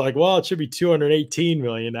 Players are like, well, it should be 218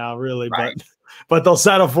 million now, really. Right. But they'll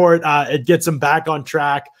settle for it. It gets them back on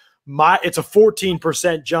track. It's a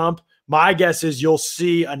 14% jump. My guess is you'll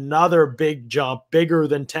see another big jump, bigger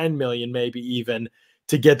than 10 million, maybe even,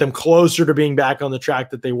 to get them closer to being back on the track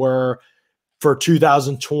that they were for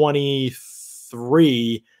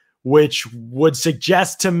 2023, which would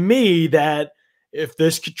suggest to me that if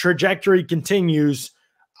this trajectory continues,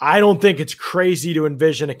 I don't think it's crazy to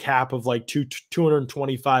envision a cap of like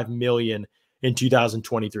 225 million in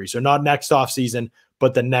 2023. So not next offseason,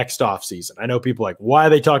 but the next offseason. I know people are like, why are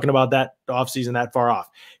they talking about that offseason that far off?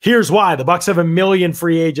 Here's why. The Bucs have 1 million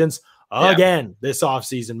free agents again this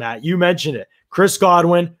offseason, Matt. You mentioned it. Chris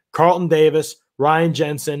Godwin, Carlton Davis, Ryan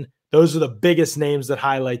Jensen. Those are the biggest names that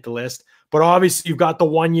highlight the list. But obviously, you've got the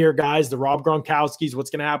one-year guys, the Rob Gronkowskis. What's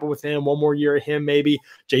going to happen with him? One more year of him, maybe.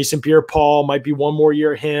 Jason Pierre-Paul might be one more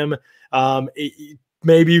year of him.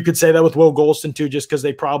 Maybe you could say that with Will Golston, too, just because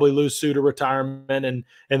they probably lose Sue to retirement, and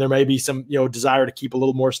there may be some desire to keep a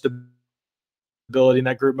little more stability in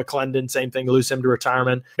that group. McClendon, same thing, lose him to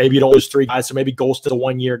retirement. Maybe you don't lose 3 guys, so maybe Golston's a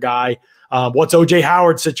one-year guy. What's O.J.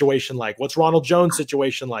 Howard's situation like? What's Ronald Jones'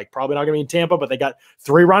 situation like? Probably not going to be in Tampa, but they got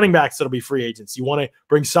 3 running backs that'll be free agents. You want to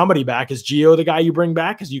bring somebody back. Is Gio the guy you bring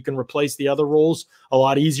back? Because you can replace the other roles a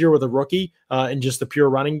lot easier with a rookie in just the pure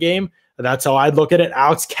running game. That's how I'd look at it.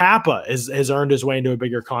 Alex Kappa has earned his way into a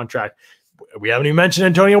bigger contract. We haven't even mentioned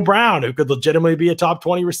Antonio Brown, who could legitimately be a top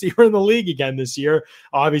 20 receiver in the league again this year.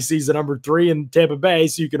 Obviously, he's the number 3 in Tampa Bay,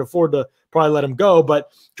 so you can afford to probably let him go.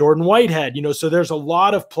 But Jordan Whitehead, so there's a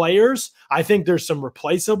lot of players. I think there's some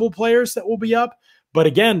replaceable players that will be up. But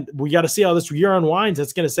again, we got to see how this year unwinds.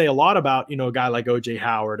 That's going to say a lot about, a guy like O.J.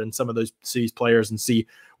 Howard and some of these players and see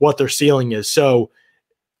what their ceiling is. So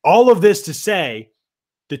all of this to say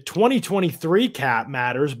the 2023 cap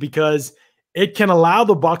matters because it can allow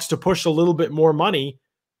the Bucs to push a little bit more money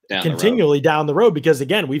continually down the road. Because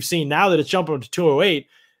again, we've seen now that it's jumping up to 208,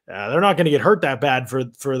 they're not going to get hurt that bad for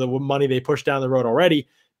the money they push down the road already.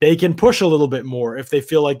 They can push a little bit more if they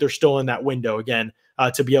feel like they're still in that window again.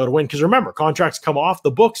 to be able to win. Because remember, contracts come off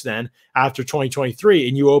the books then after 2023,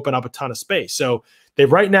 and you open up a ton of space. So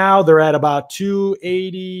right now they're at about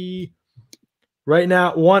 280. Right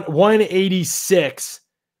now, 186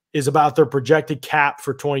 is about their projected cap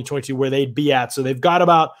for 2022, where they'd be at. So they've got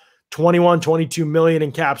about 22 million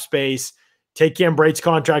in cap space. Take Cam Brate's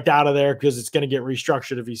contract out of there because it's going to get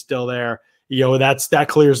restructured if he's still there. That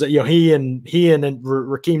clears that. He and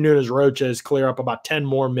Raheem Nunez-Roches clear up about 10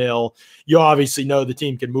 more mil. You obviously know the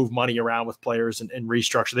team can move money around with players and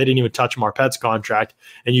restructure. They didn't even touch Marpet's contract,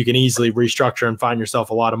 and you can easily restructure and find yourself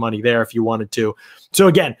a lot of money there if you wanted to. So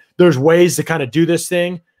again, there's ways to kind of do this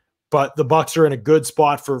thing, but the Bucs are in a good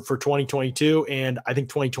spot for 2022, and I think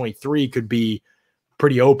 2023 could be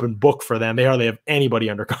pretty open book for them. They hardly have anybody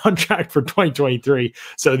under contract for 2023.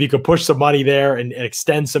 So if you could push some money there and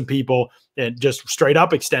extend some people and just straight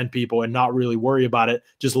up extend people and not really worry about it,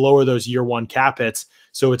 just lower those year one cap hits.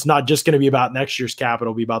 So it's not just going to be about next year's cap.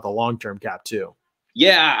 It'll be about the long-term cap too.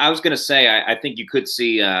 Yeah, I was going to say, I think you could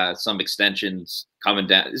see some extensions coming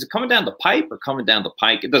down. Is it coming down the pipe or coming down the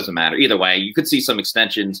pike? It doesn't matter. Either way, you could see some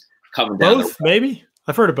extensions coming down. Both, maybe?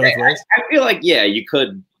 I've heard of both ways. I feel like, yeah, you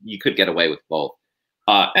could get away with both.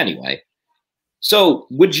 Anyway, so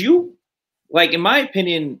would you, like, in my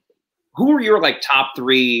opinion, who are your top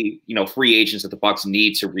three, free agents that the Bucs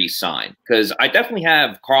need to re-sign? Because I definitely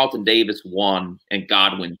have Carlton Davis 1 and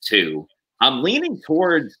Godwin 2. I'm leaning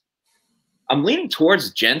towards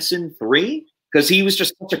Jensen 3 because he was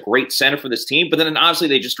just such a great center for this team. But then obviously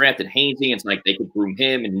they just drafted Hainsey, and it's like they could groom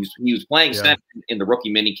him, and he was playing center in the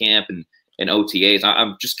rookie minicamp and OTAs.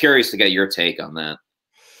 I'm just curious to get your take on that.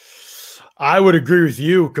 I would agree with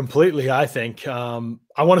you completely. I think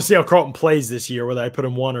I want to see how Carlton plays this year, whether I put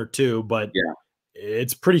him 1 or 2, but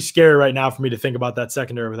it's pretty scary right now for me to think about that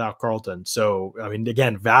secondary without Carlton. So, I mean,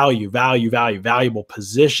 again, valuable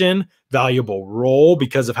position, valuable role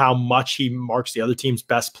because of how much he marks the other team's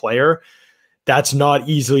best player. That's not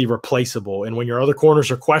easily replaceable. And when your other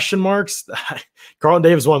corners are question marks, Carlton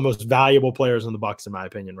Davis is one of the most valuable players in the Bucs, in my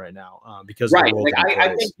opinion, right now. Because right,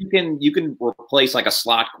 I think you can replace like a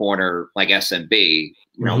slot corner like SMB,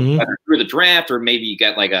 whether through the draft or maybe you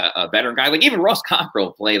get like a veteran guy. Like even Ross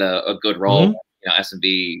Cockrell played a good role.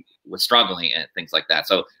 SMB was struggling and things like that.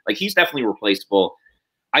 So like he's definitely replaceable.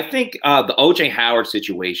 I think the OJ Howard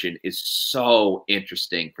situation is so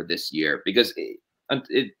interesting for this year because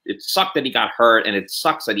it sucked that he got hurt, and it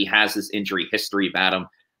sucks that he has this injury history about him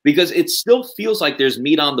because it still feels like there's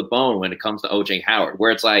meat on the bone when it comes to OJ Howard, where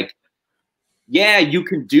it's like, yeah, you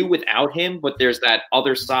can do without him, but there's that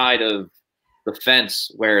other side of the fence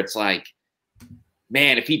where it's like,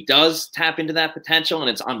 man, if he does tap into that potential and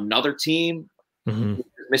it's on another team,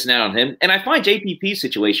 missing out on him. And I find JPP's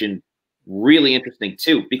situation really interesting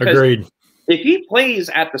too, because if he plays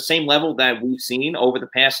at the same level that we've seen over the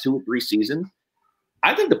past 2 or 3 seasons,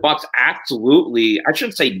 I think the Bucs absolutely, I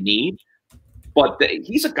shouldn't say need, but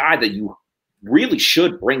he's a guy that you really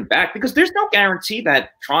should bring back because there's no guarantee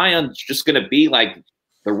that Tryon's just going to be like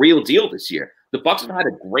the real deal this year. The Bucs have had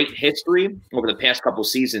a great history over the past couple of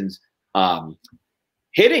seasons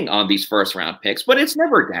hitting on these first-round picks, but it's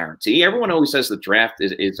never a guarantee. Everyone always says the draft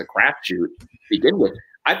is a crapshoot to begin with.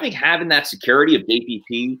 I think having that security of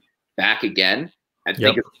JPP back again, I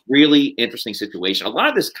think it's a really interesting situation. A lot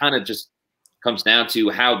of this kind of just comes down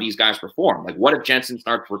to how these guys perform. Like, what if Jensen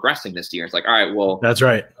starts regressing this year? It's like, all right, well, that's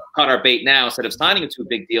right. Cut our bait now instead of signing him to a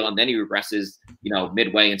big deal, and then he regresses,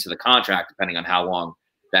 midway into the contract, depending on how long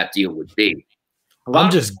that deal would be. A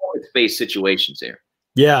lot of space situations here.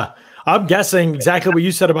 Yeah, I'm guessing exactly what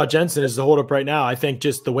you said about Jensen is the holdup right now. I think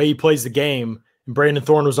just the way he plays the game. Brandon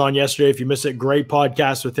Thorne was on yesterday. If you missed it, great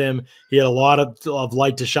podcast with him. He had a lot of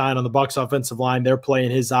light to shine on the Bucs offensive line. They're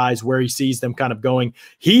playing his eyes where he sees them kind of going.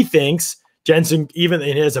 He thinks Jensen, even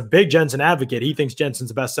as a big Jensen advocate, he thinks Jensen's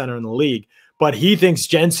the best center in the league, but he thinks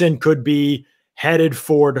Jensen could be headed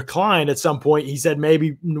for decline at some point. He said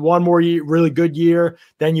maybe one more year, really good year,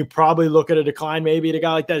 then you probably look at a decline maybe at a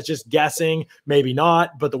guy like that. It's just guessing, maybe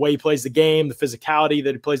not, but the way he plays the game, the physicality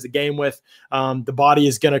that he plays the game with, the body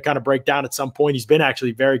is going to kind of break down at some point. He's been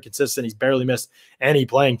actually very consistent. He's barely missed any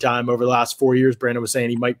playing time over the last 4 years. Brandon was saying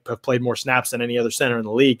he might have played more snaps than any other center in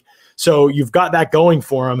the league. So you've got that going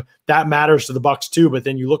for him. That matters to the Bucs too. But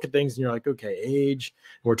then you look at things and you're like, okay, age.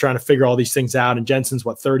 We're trying to figure all these things out. And Jensen's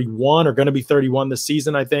 31 or going to be 31 this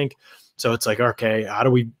season, I think. So it's like, okay, how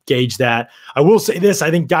do we gauge that? I will say this.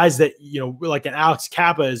 I think guys that, like an Alex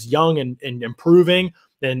Kappa is young and improving.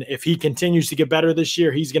 And if he continues to get better this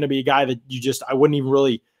year, he's going to be a guy that I wouldn't even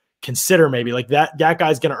really consider maybe like that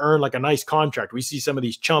guy's going to earn like a nice contract. We see some of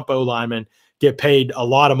these chump O linemen get paid a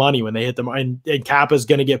lot of money when they hit them, and Kappa's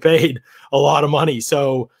going to get paid a lot of money.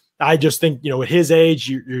 So I just think, at his age,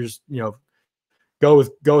 you're go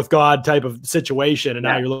with God type of situation, and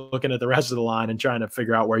now you're looking at the rest of the line and trying to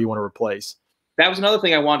figure out where you want to replace. That was another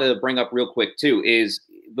thing I wanted to bring up real quick too, is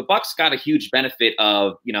the Bucs got a huge benefit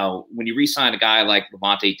of, when you re-sign a guy like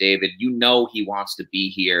Lavonte David, he wants to be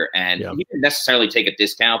here, and he didn't necessarily take a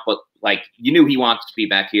discount, but you knew he wants to be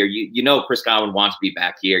back here. Chris Godwin wants to be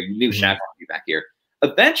back here. You knew Shaq wants to be back here.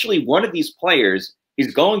 Eventually, one of these players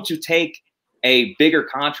is going to take a bigger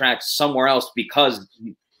contract somewhere else because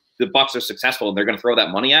the Bucs are successful and they're going to throw that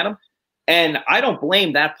money at him. And I don't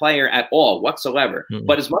blame that player at all whatsoever.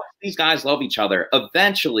 But as much as these guys love each other,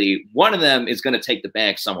 eventually one of them is going to take the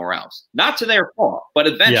bag somewhere else. Not to their fault, but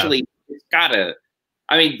eventually it's got to –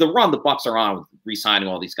 I mean, the run the Bucs are on with re-signing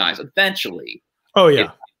all these guys, eventually – oh,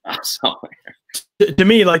 yeah. Somewhere. To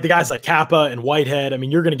me, the guys like Kappa and Whitehead, I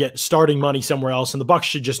mean, you're going to get starting money somewhere else, and the Bucs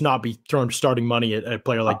should just not be throwing starting money at a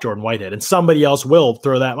player like Jordan Whitehead, and somebody else will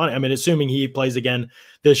throw that money. I mean, assuming he plays again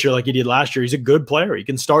this year like he did last year, he's a good player. He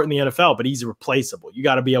can start in the NFL, but he's replaceable. You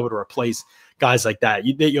got to be able to replace guys like that.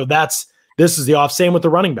 This is the off. Same with the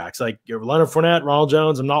running backs, like Leonard Fournette, Ronald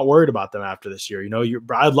Jones. I'm not worried about them after this year.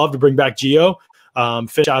 I'd love to bring back Gio.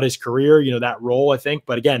 Finish out his career, that role, I think.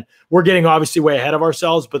 But again, we're getting obviously way ahead of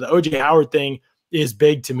ourselves. But the OJ Howard thing is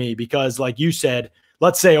big to me because, like you said,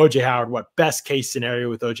 let's say OJ Howard, best case scenario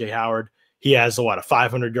with OJ Howard, he has a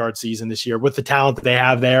 500-yard season this year with the talent that they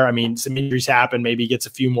have there. I mean, some injuries happen, maybe he gets a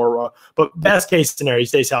few more, but best case scenario, he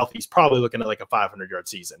stays healthy. He's probably looking at a 500-yard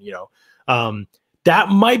season. That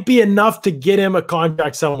might be enough to get him a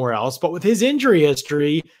contract somewhere else. But with his injury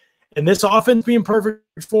history, and this offense being perfect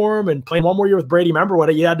for him and playing one more year with Brady, remember what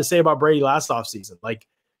he had to say about Brady last offseason.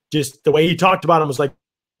 Just the way he talked about him was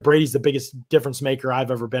Brady's the biggest difference maker I've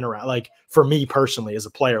ever been around. For me personally as a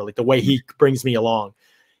player, the way he brings me along.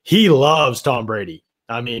 He loves Tom Brady.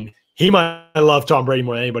 I mean, he might love Tom Brady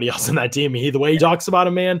more than anybody else on that team. The way he talks about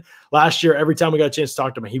him, man, last year, every time we got a chance to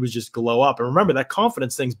talk to him, he was just glow up. And remember, that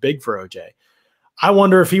confidence thing's big for OJ. I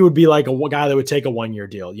wonder if he would be a guy that would take a one-year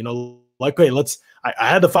deal. Hey, I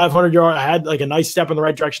had the 500-yard. I had a nice step in the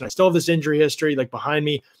right direction. I still have this injury history behind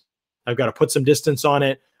me. I've got to put some distance on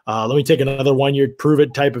it. Let me take another 1 year, prove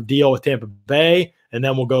it type of deal with Tampa Bay, and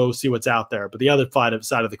then we'll go see what's out there. But the other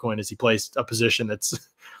side of the coin is he plays a position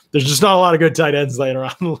there's just not a lot of good tight ends laying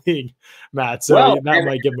around the league, Matt. So that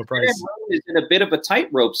might give him a price. Is in a bit of a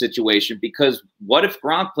tightrope situation because what if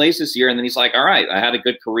Gronk plays this year and then he's like, all right, I had a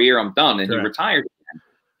good career, I'm done, and he retired again.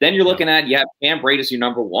 Then you're looking at, you have Cam Brady as your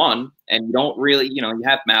number one, and you don't really, you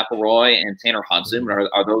have McElroy and Tanner Hudson.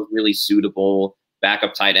 Are those really suitable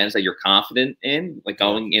backup tight ends that you're confident in,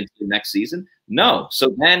 going into the next season? No.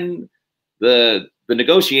 So then the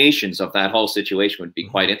negotiations of that whole situation would be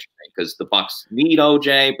quite interesting because the Bucs need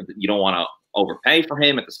OJ, but you don't want to overpay for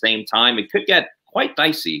him at the same time. It could get quite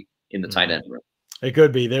dicey in the tight end room. It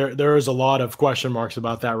could be. There is a lot of question marks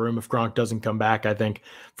about that room if Gronk doesn't come back, I think,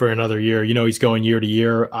 for another year. He's going year to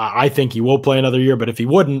year. I think he will play another year, but if he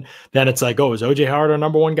wouldn't, then it's is OJ Howard our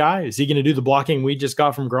number one guy? Is he going to do the blocking we just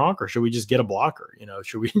got from Gronk, or should we just get a blocker?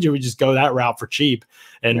 Should we just go that route for cheap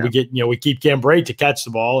and we keep Cam Brady to catch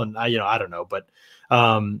the ball? And I don't know, but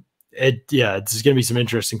it's going to be some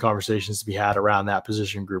interesting conversations to be had around that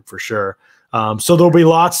position group for sure. So there'll be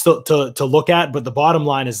lots to look at, but the bottom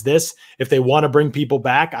line is this: if they want to bring people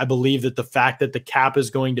back, I believe that the fact that the cap is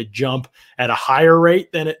going to jump at a higher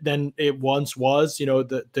rate than it once was,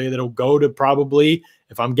 that'll go to probably,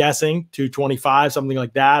 if I'm guessing, 225, something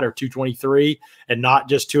like that, or 223, and not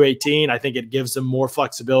just 218. I think it gives them more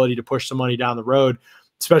flexibility to push some money down the road,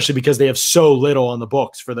 especially because they have so little on the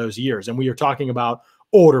books for those years. And we are talking about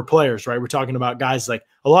older players, right? We're talking about guys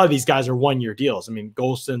a lot of these guys are 1 year deals. I mean,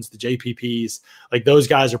 Golston's, the JPPs, those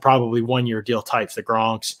guys are probably 1 year deal types, the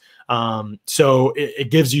Gronks. So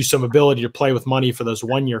it gives you some ability to play with money for those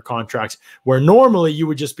 1 year contracts where normally you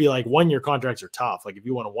would just be 1 year contracts are tough. If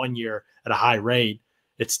you want a 1 year at a high rate,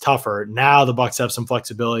 it's tougher. Now the Bucs have some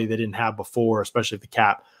flexibility they didn't have before, especially if the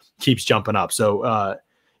cap keeps jumping up. So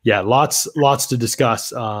lots to discuss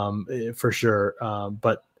for sure.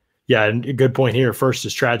 But yeah, and a good point here. First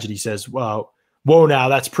is Tragedy says, whoa, now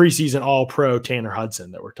that's preseason all-pro Tanner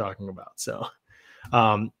Hudson that we're talking about. So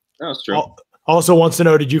that's true. Also wants to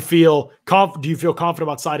know, do you feel confident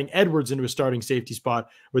about sliding Edwards into a starting safety spot?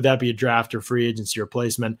 Would that be a draft or free agency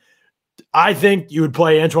replacement? I think you would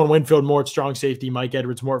play Antoine Winfield more at strong safety, Mike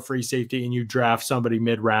Edwards more at free safety, and you draft somebody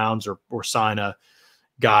mid-rounds or sign a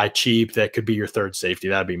guy cheap that could be your third safety.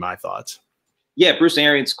 That'd be my thoughts. Yeah, Bruce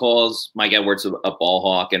Arians Mike Edwards a ball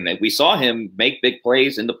hawk, and we saw him make big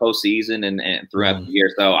plays in the postseason and throughout the year.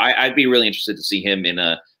 So I'd be really interested to see him in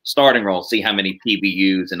a starting role, see how many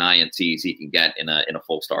PBUs and INTs he can get in a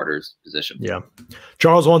full starter's position. Yeah.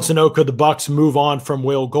 Charles wants to know, could the Bucs move on from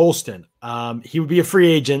Will Golston? He would be a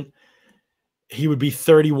free agent. He would be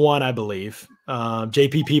 31, I believe.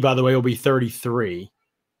 JPP, by the way, will be 33.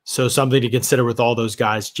 So something to consider with all those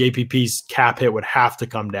guys. JPP's cap hit would have to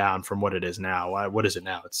come down from what it is now. What is it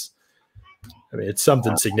now? It's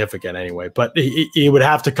something significant anyway. But it would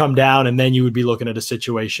have to come down, and then you would be looking at a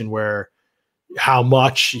situation where how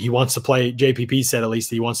much he wants to play. JPP said at least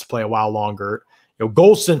he wants to play a while longer.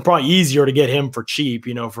 Golston, probably easier to get him for cheap,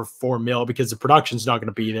 for $4 million, because the production's not going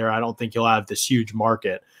to be there. I don't think he'll have this huge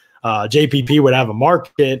market. JPP would have a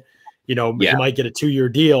market. He might get a 2-year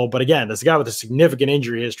deal. But again, this guy with a significant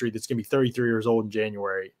injury history that's going to be 33 years old in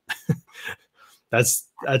January. that's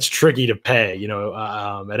tricky to pay,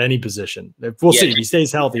 at any position. We'll see if he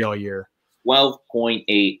stays healthy all year.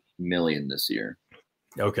 $12.8 million this year.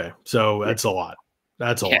 Okay. So that's a lot.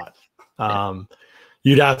 That's a lot.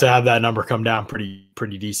 You'd have to have that number come down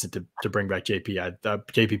pretty decent to bring back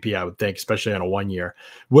JPP, I would think, especially on a 1 year.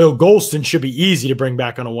 Will Golston should be easy to bring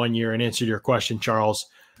back on a 1 year. And answer to your question, Charles,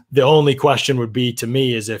 the only question would be to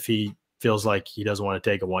me is if he feels like he doesn't want to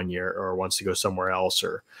take a 1 year or wants to go somewhere else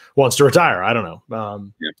or wants to retire. I don't know.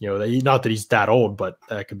 Not that he's that old, but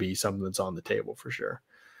that could be something that's on the table for sure.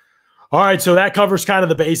 All right, so that covers kind of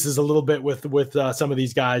the bases a little bit with some of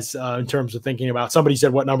these guys in terms of thinking about. Somebody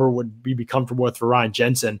said, what number would we be comfortable with for Ryan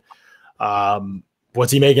Jensen?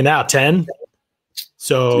 What's he making now? 10?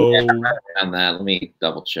 So on that, let me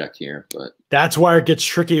double check here. But that's why it gets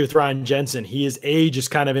tricky with Ryan Jensen. His age is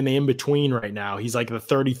kind of in the in-between right now. He's like the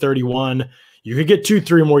 30, 31. You could get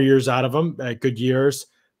 2-3 more years out of him at good years,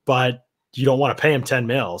 but you don't want to pay him 10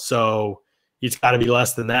 mil. So it's got to be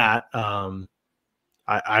less than that.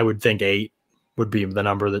 I would think 8 would be the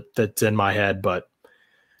number that's in my head, but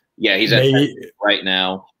yeah, he's at 10 right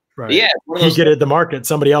now. Right. Yeah, he could hit the market.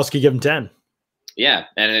 Somebody else could give him 10. Yeah,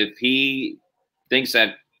 and if he thinks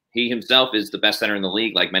that he himself is the best center in the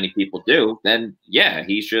league, like many people do, then yeah,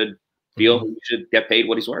 he should feel he should get paid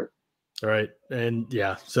what he's worth. Right, and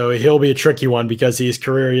yeah, so he'll be a tricky one because his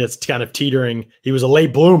career is kind of teetering. He was a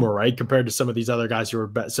late bloomer, right, compared to some of these other guys who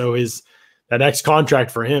were so that next contract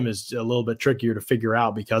for him is a little bit trickier to figure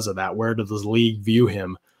out because of that. Where does the league view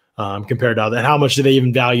him compared to that? How much do they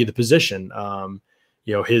even value the position?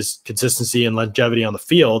 His consistency and longevity on the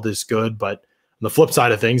field is good, but on the flip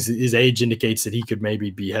side of things, his age indicates that he could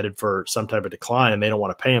maybe be headed for some type of decline, and they don't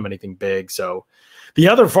want to pay him anything big. So the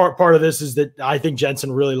other part of this is that I think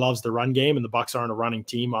Jensen really loves the run game, and the Bucs aren't a running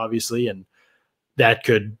team, obviously, and that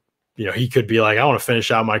could – he could be like, I want to finish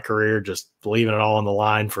out my career just leaving it all on the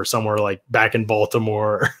line for somewhere like back in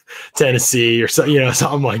Baltimore, or Tennessee, or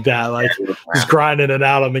something like that, like just grinding it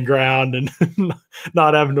out on the ground and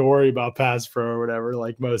not having to worry about pass pro or whatever,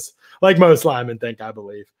 like most linemen think, I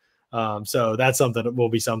believe. So that's something that will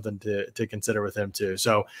be something to consider with him too.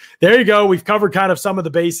 So there you go. We've covered kind of some of the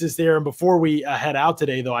bases there. And before we head out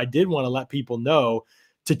today, though, I did want to let people know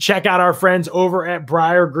to check out our friends over at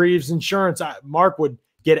Briar Greaves Insurance. Mark would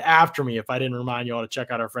get after me if I didn't remind you all to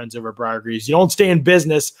check out our friends over at Briar Greaves. You don't stay in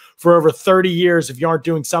business for over 30 years if you aren't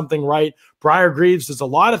doing something right. Briar Greaves does a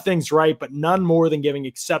lot of things right, but none more than giving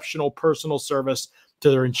exceptional personal service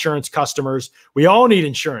to their insurance customers. We all need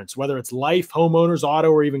insurance, whether it's life, homeowners,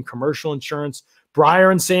 auto, or even commercial insurance.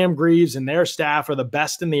 Briar and Sam Greaves and their staff are the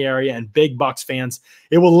best in the area and big Bucs fans.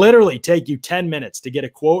 It will literally take you 10 minutes to get a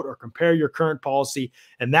quote or compare your current policy,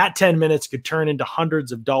 and that 10 minutes could turn into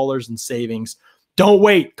hundreds of dollars in savings. Don't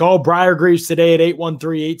wait. Call Briar Greaves today at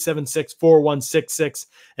 813-876-4166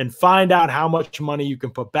 and find out how much money you can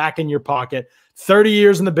put back in your pocket. 30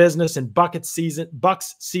 years in the business and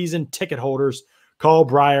Bucs season ticket holders. Call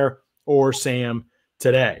Briar or Sam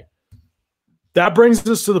today. That brings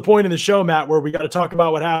us to the point in the show, Matt, where we got to talk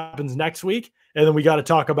about what happens next week, and then we got to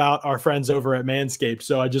talk about our friends over at Manscaped.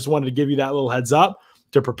 So I just wanted to give you that little heads up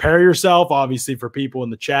to prepare yourself, obviously, for people in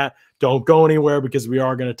the chat. Don't go anywhere because we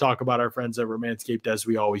are going to talk about our friends over at Manscaped as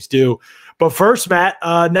we always do. But first, Matt,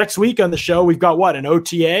 next week on the show, we've got what, an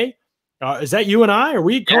OTA? Is that you and I? Are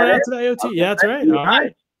we going out to the OTA? Yeah, that's right. All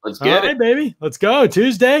right. Let's get it, baby. Let's go.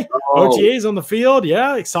 Tuesday. OTA's on the field.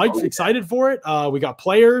 Yeah, excited for it. We got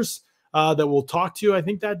players that we'll talk to, I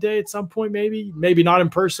think, that day at some point, maybe not in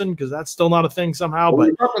person because that's still not a thing somehow. Well,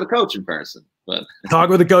 but talk with the coach in person. But talk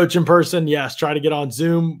with the coach in person. Yes, try to get on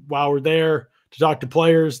Zoom while we're there to talk to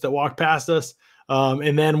players that walk past us.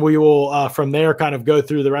 And then we will, from there, kind of go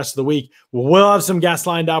through the rest of the week. We'll have some guests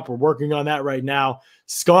lined up. We're working on that right now.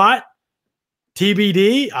 Scott,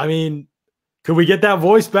 TBD. I mean, could we get that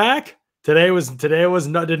voice back? Today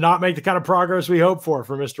did not make the kind of progress we hoped for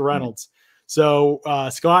Mr. Reynolds. So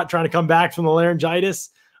Scott trying to come back from the laryngitis.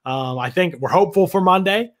 I think we're hopeful for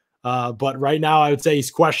Monday, but right now I would say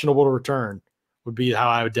he's questionable to return would be how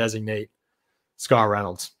I would designate Scott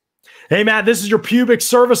Reynolds. Hey, Matt, this is your pubic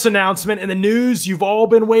service announcement and the news you've all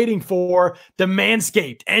been waiting for. The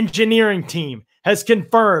Manscaped engineering team has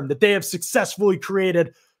confirmed that they have successfully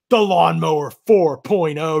created the Lawnmower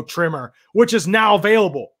 4.0 trimmer, which is now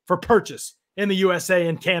available for purchase in the USA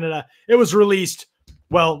and Canada. It was released,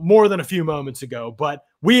 well, more than a few moments ago, but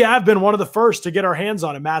we have been one of the first to get our hands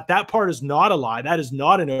on it, Matt. That part is not a lie. That is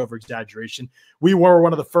not an over-exaggeration. We were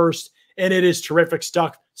one of the first, and it is terrific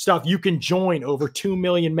stuff. You can join over 2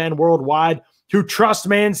 million men worldwide who trust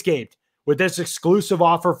Manscaped with this exclusive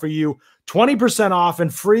offer for you, 20% off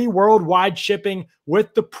and free worldwide shipping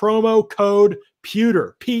with the promo code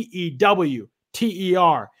PEWTER,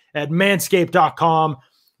 PEWTER, at manscaped.com.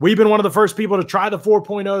 We've been one of the first people to try the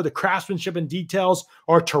 4.0. The craftsmanship and details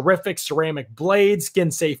are terrific. Ceramic blades,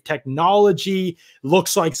 skin-safe technology.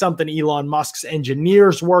 Looks like something Elon Musk's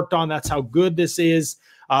engineers worked on. That's how good this is.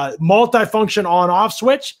 Multifunction on-off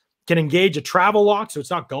switch. Can engage a travel lock, so it's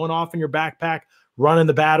not going off in your backpack, running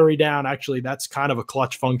the battery down. Actually, that's kind of a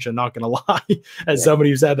clutch function, not going to lie, as somebody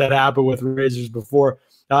who's had that happen with razors before.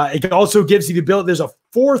 It also gives you the ability. There's a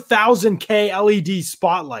 4,000K LED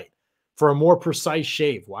spotlight for a more precise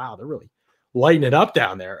shave. Wow, they're really lighting it up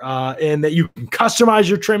down there. And that you can customize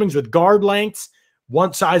your trimmings with guard lengths,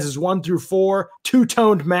 sizes 1 through 4,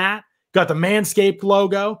 two-toned matte, got the Manscaped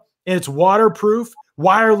logo, and it's waterproof,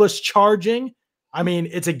 wireless charging. I mean,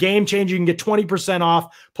 it's a game changer. You can get 20%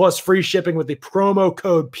 off plus free shipping with the promo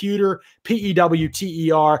code PEWTER,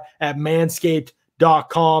 PEWTER, at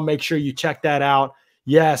manscaped.com. Make sure you check that out.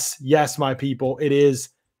 Yes, my people, it is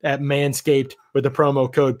at Manscaped with the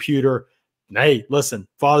promo code PEWTER. Hey, listen,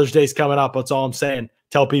 Father's Day's coming up. That's all I'm saying.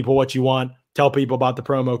 Tell people what you want. Tell people about the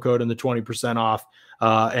promo code and the 20% off,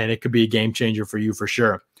 and it could be a game changer for you for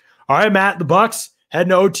sure. All right, Matt, the Bucs heading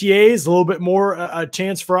to OTAs, a little bit more a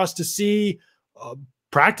chance for us to see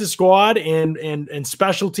practice squad and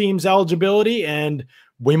special teams eligibility, and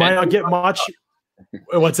we might not get much.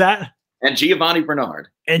 What's that? And Giovanni Bernard.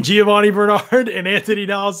 And Anthony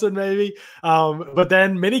Nelson, maybe. But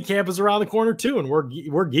then minicamp is around the corner too, and we're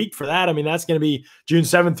geeked for that. I mean, that's going to be June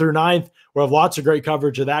 7th through 9th. We'll have lots of great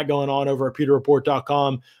coverage of that going on over at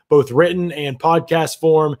PewterReport.com, both written and podcast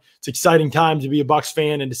form. It's an exciting time to be a Bucs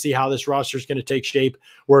fan and to see how this roster is going to take shape.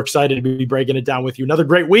 We're excited to be breaking it down with you. Another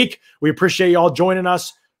great week. We appreciate you all joining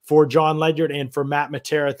us. For John Ledyard and for Matt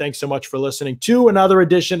Matera, thanks so much for listening to another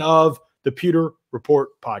edition of the Pewter Report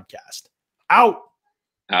podcast. Out.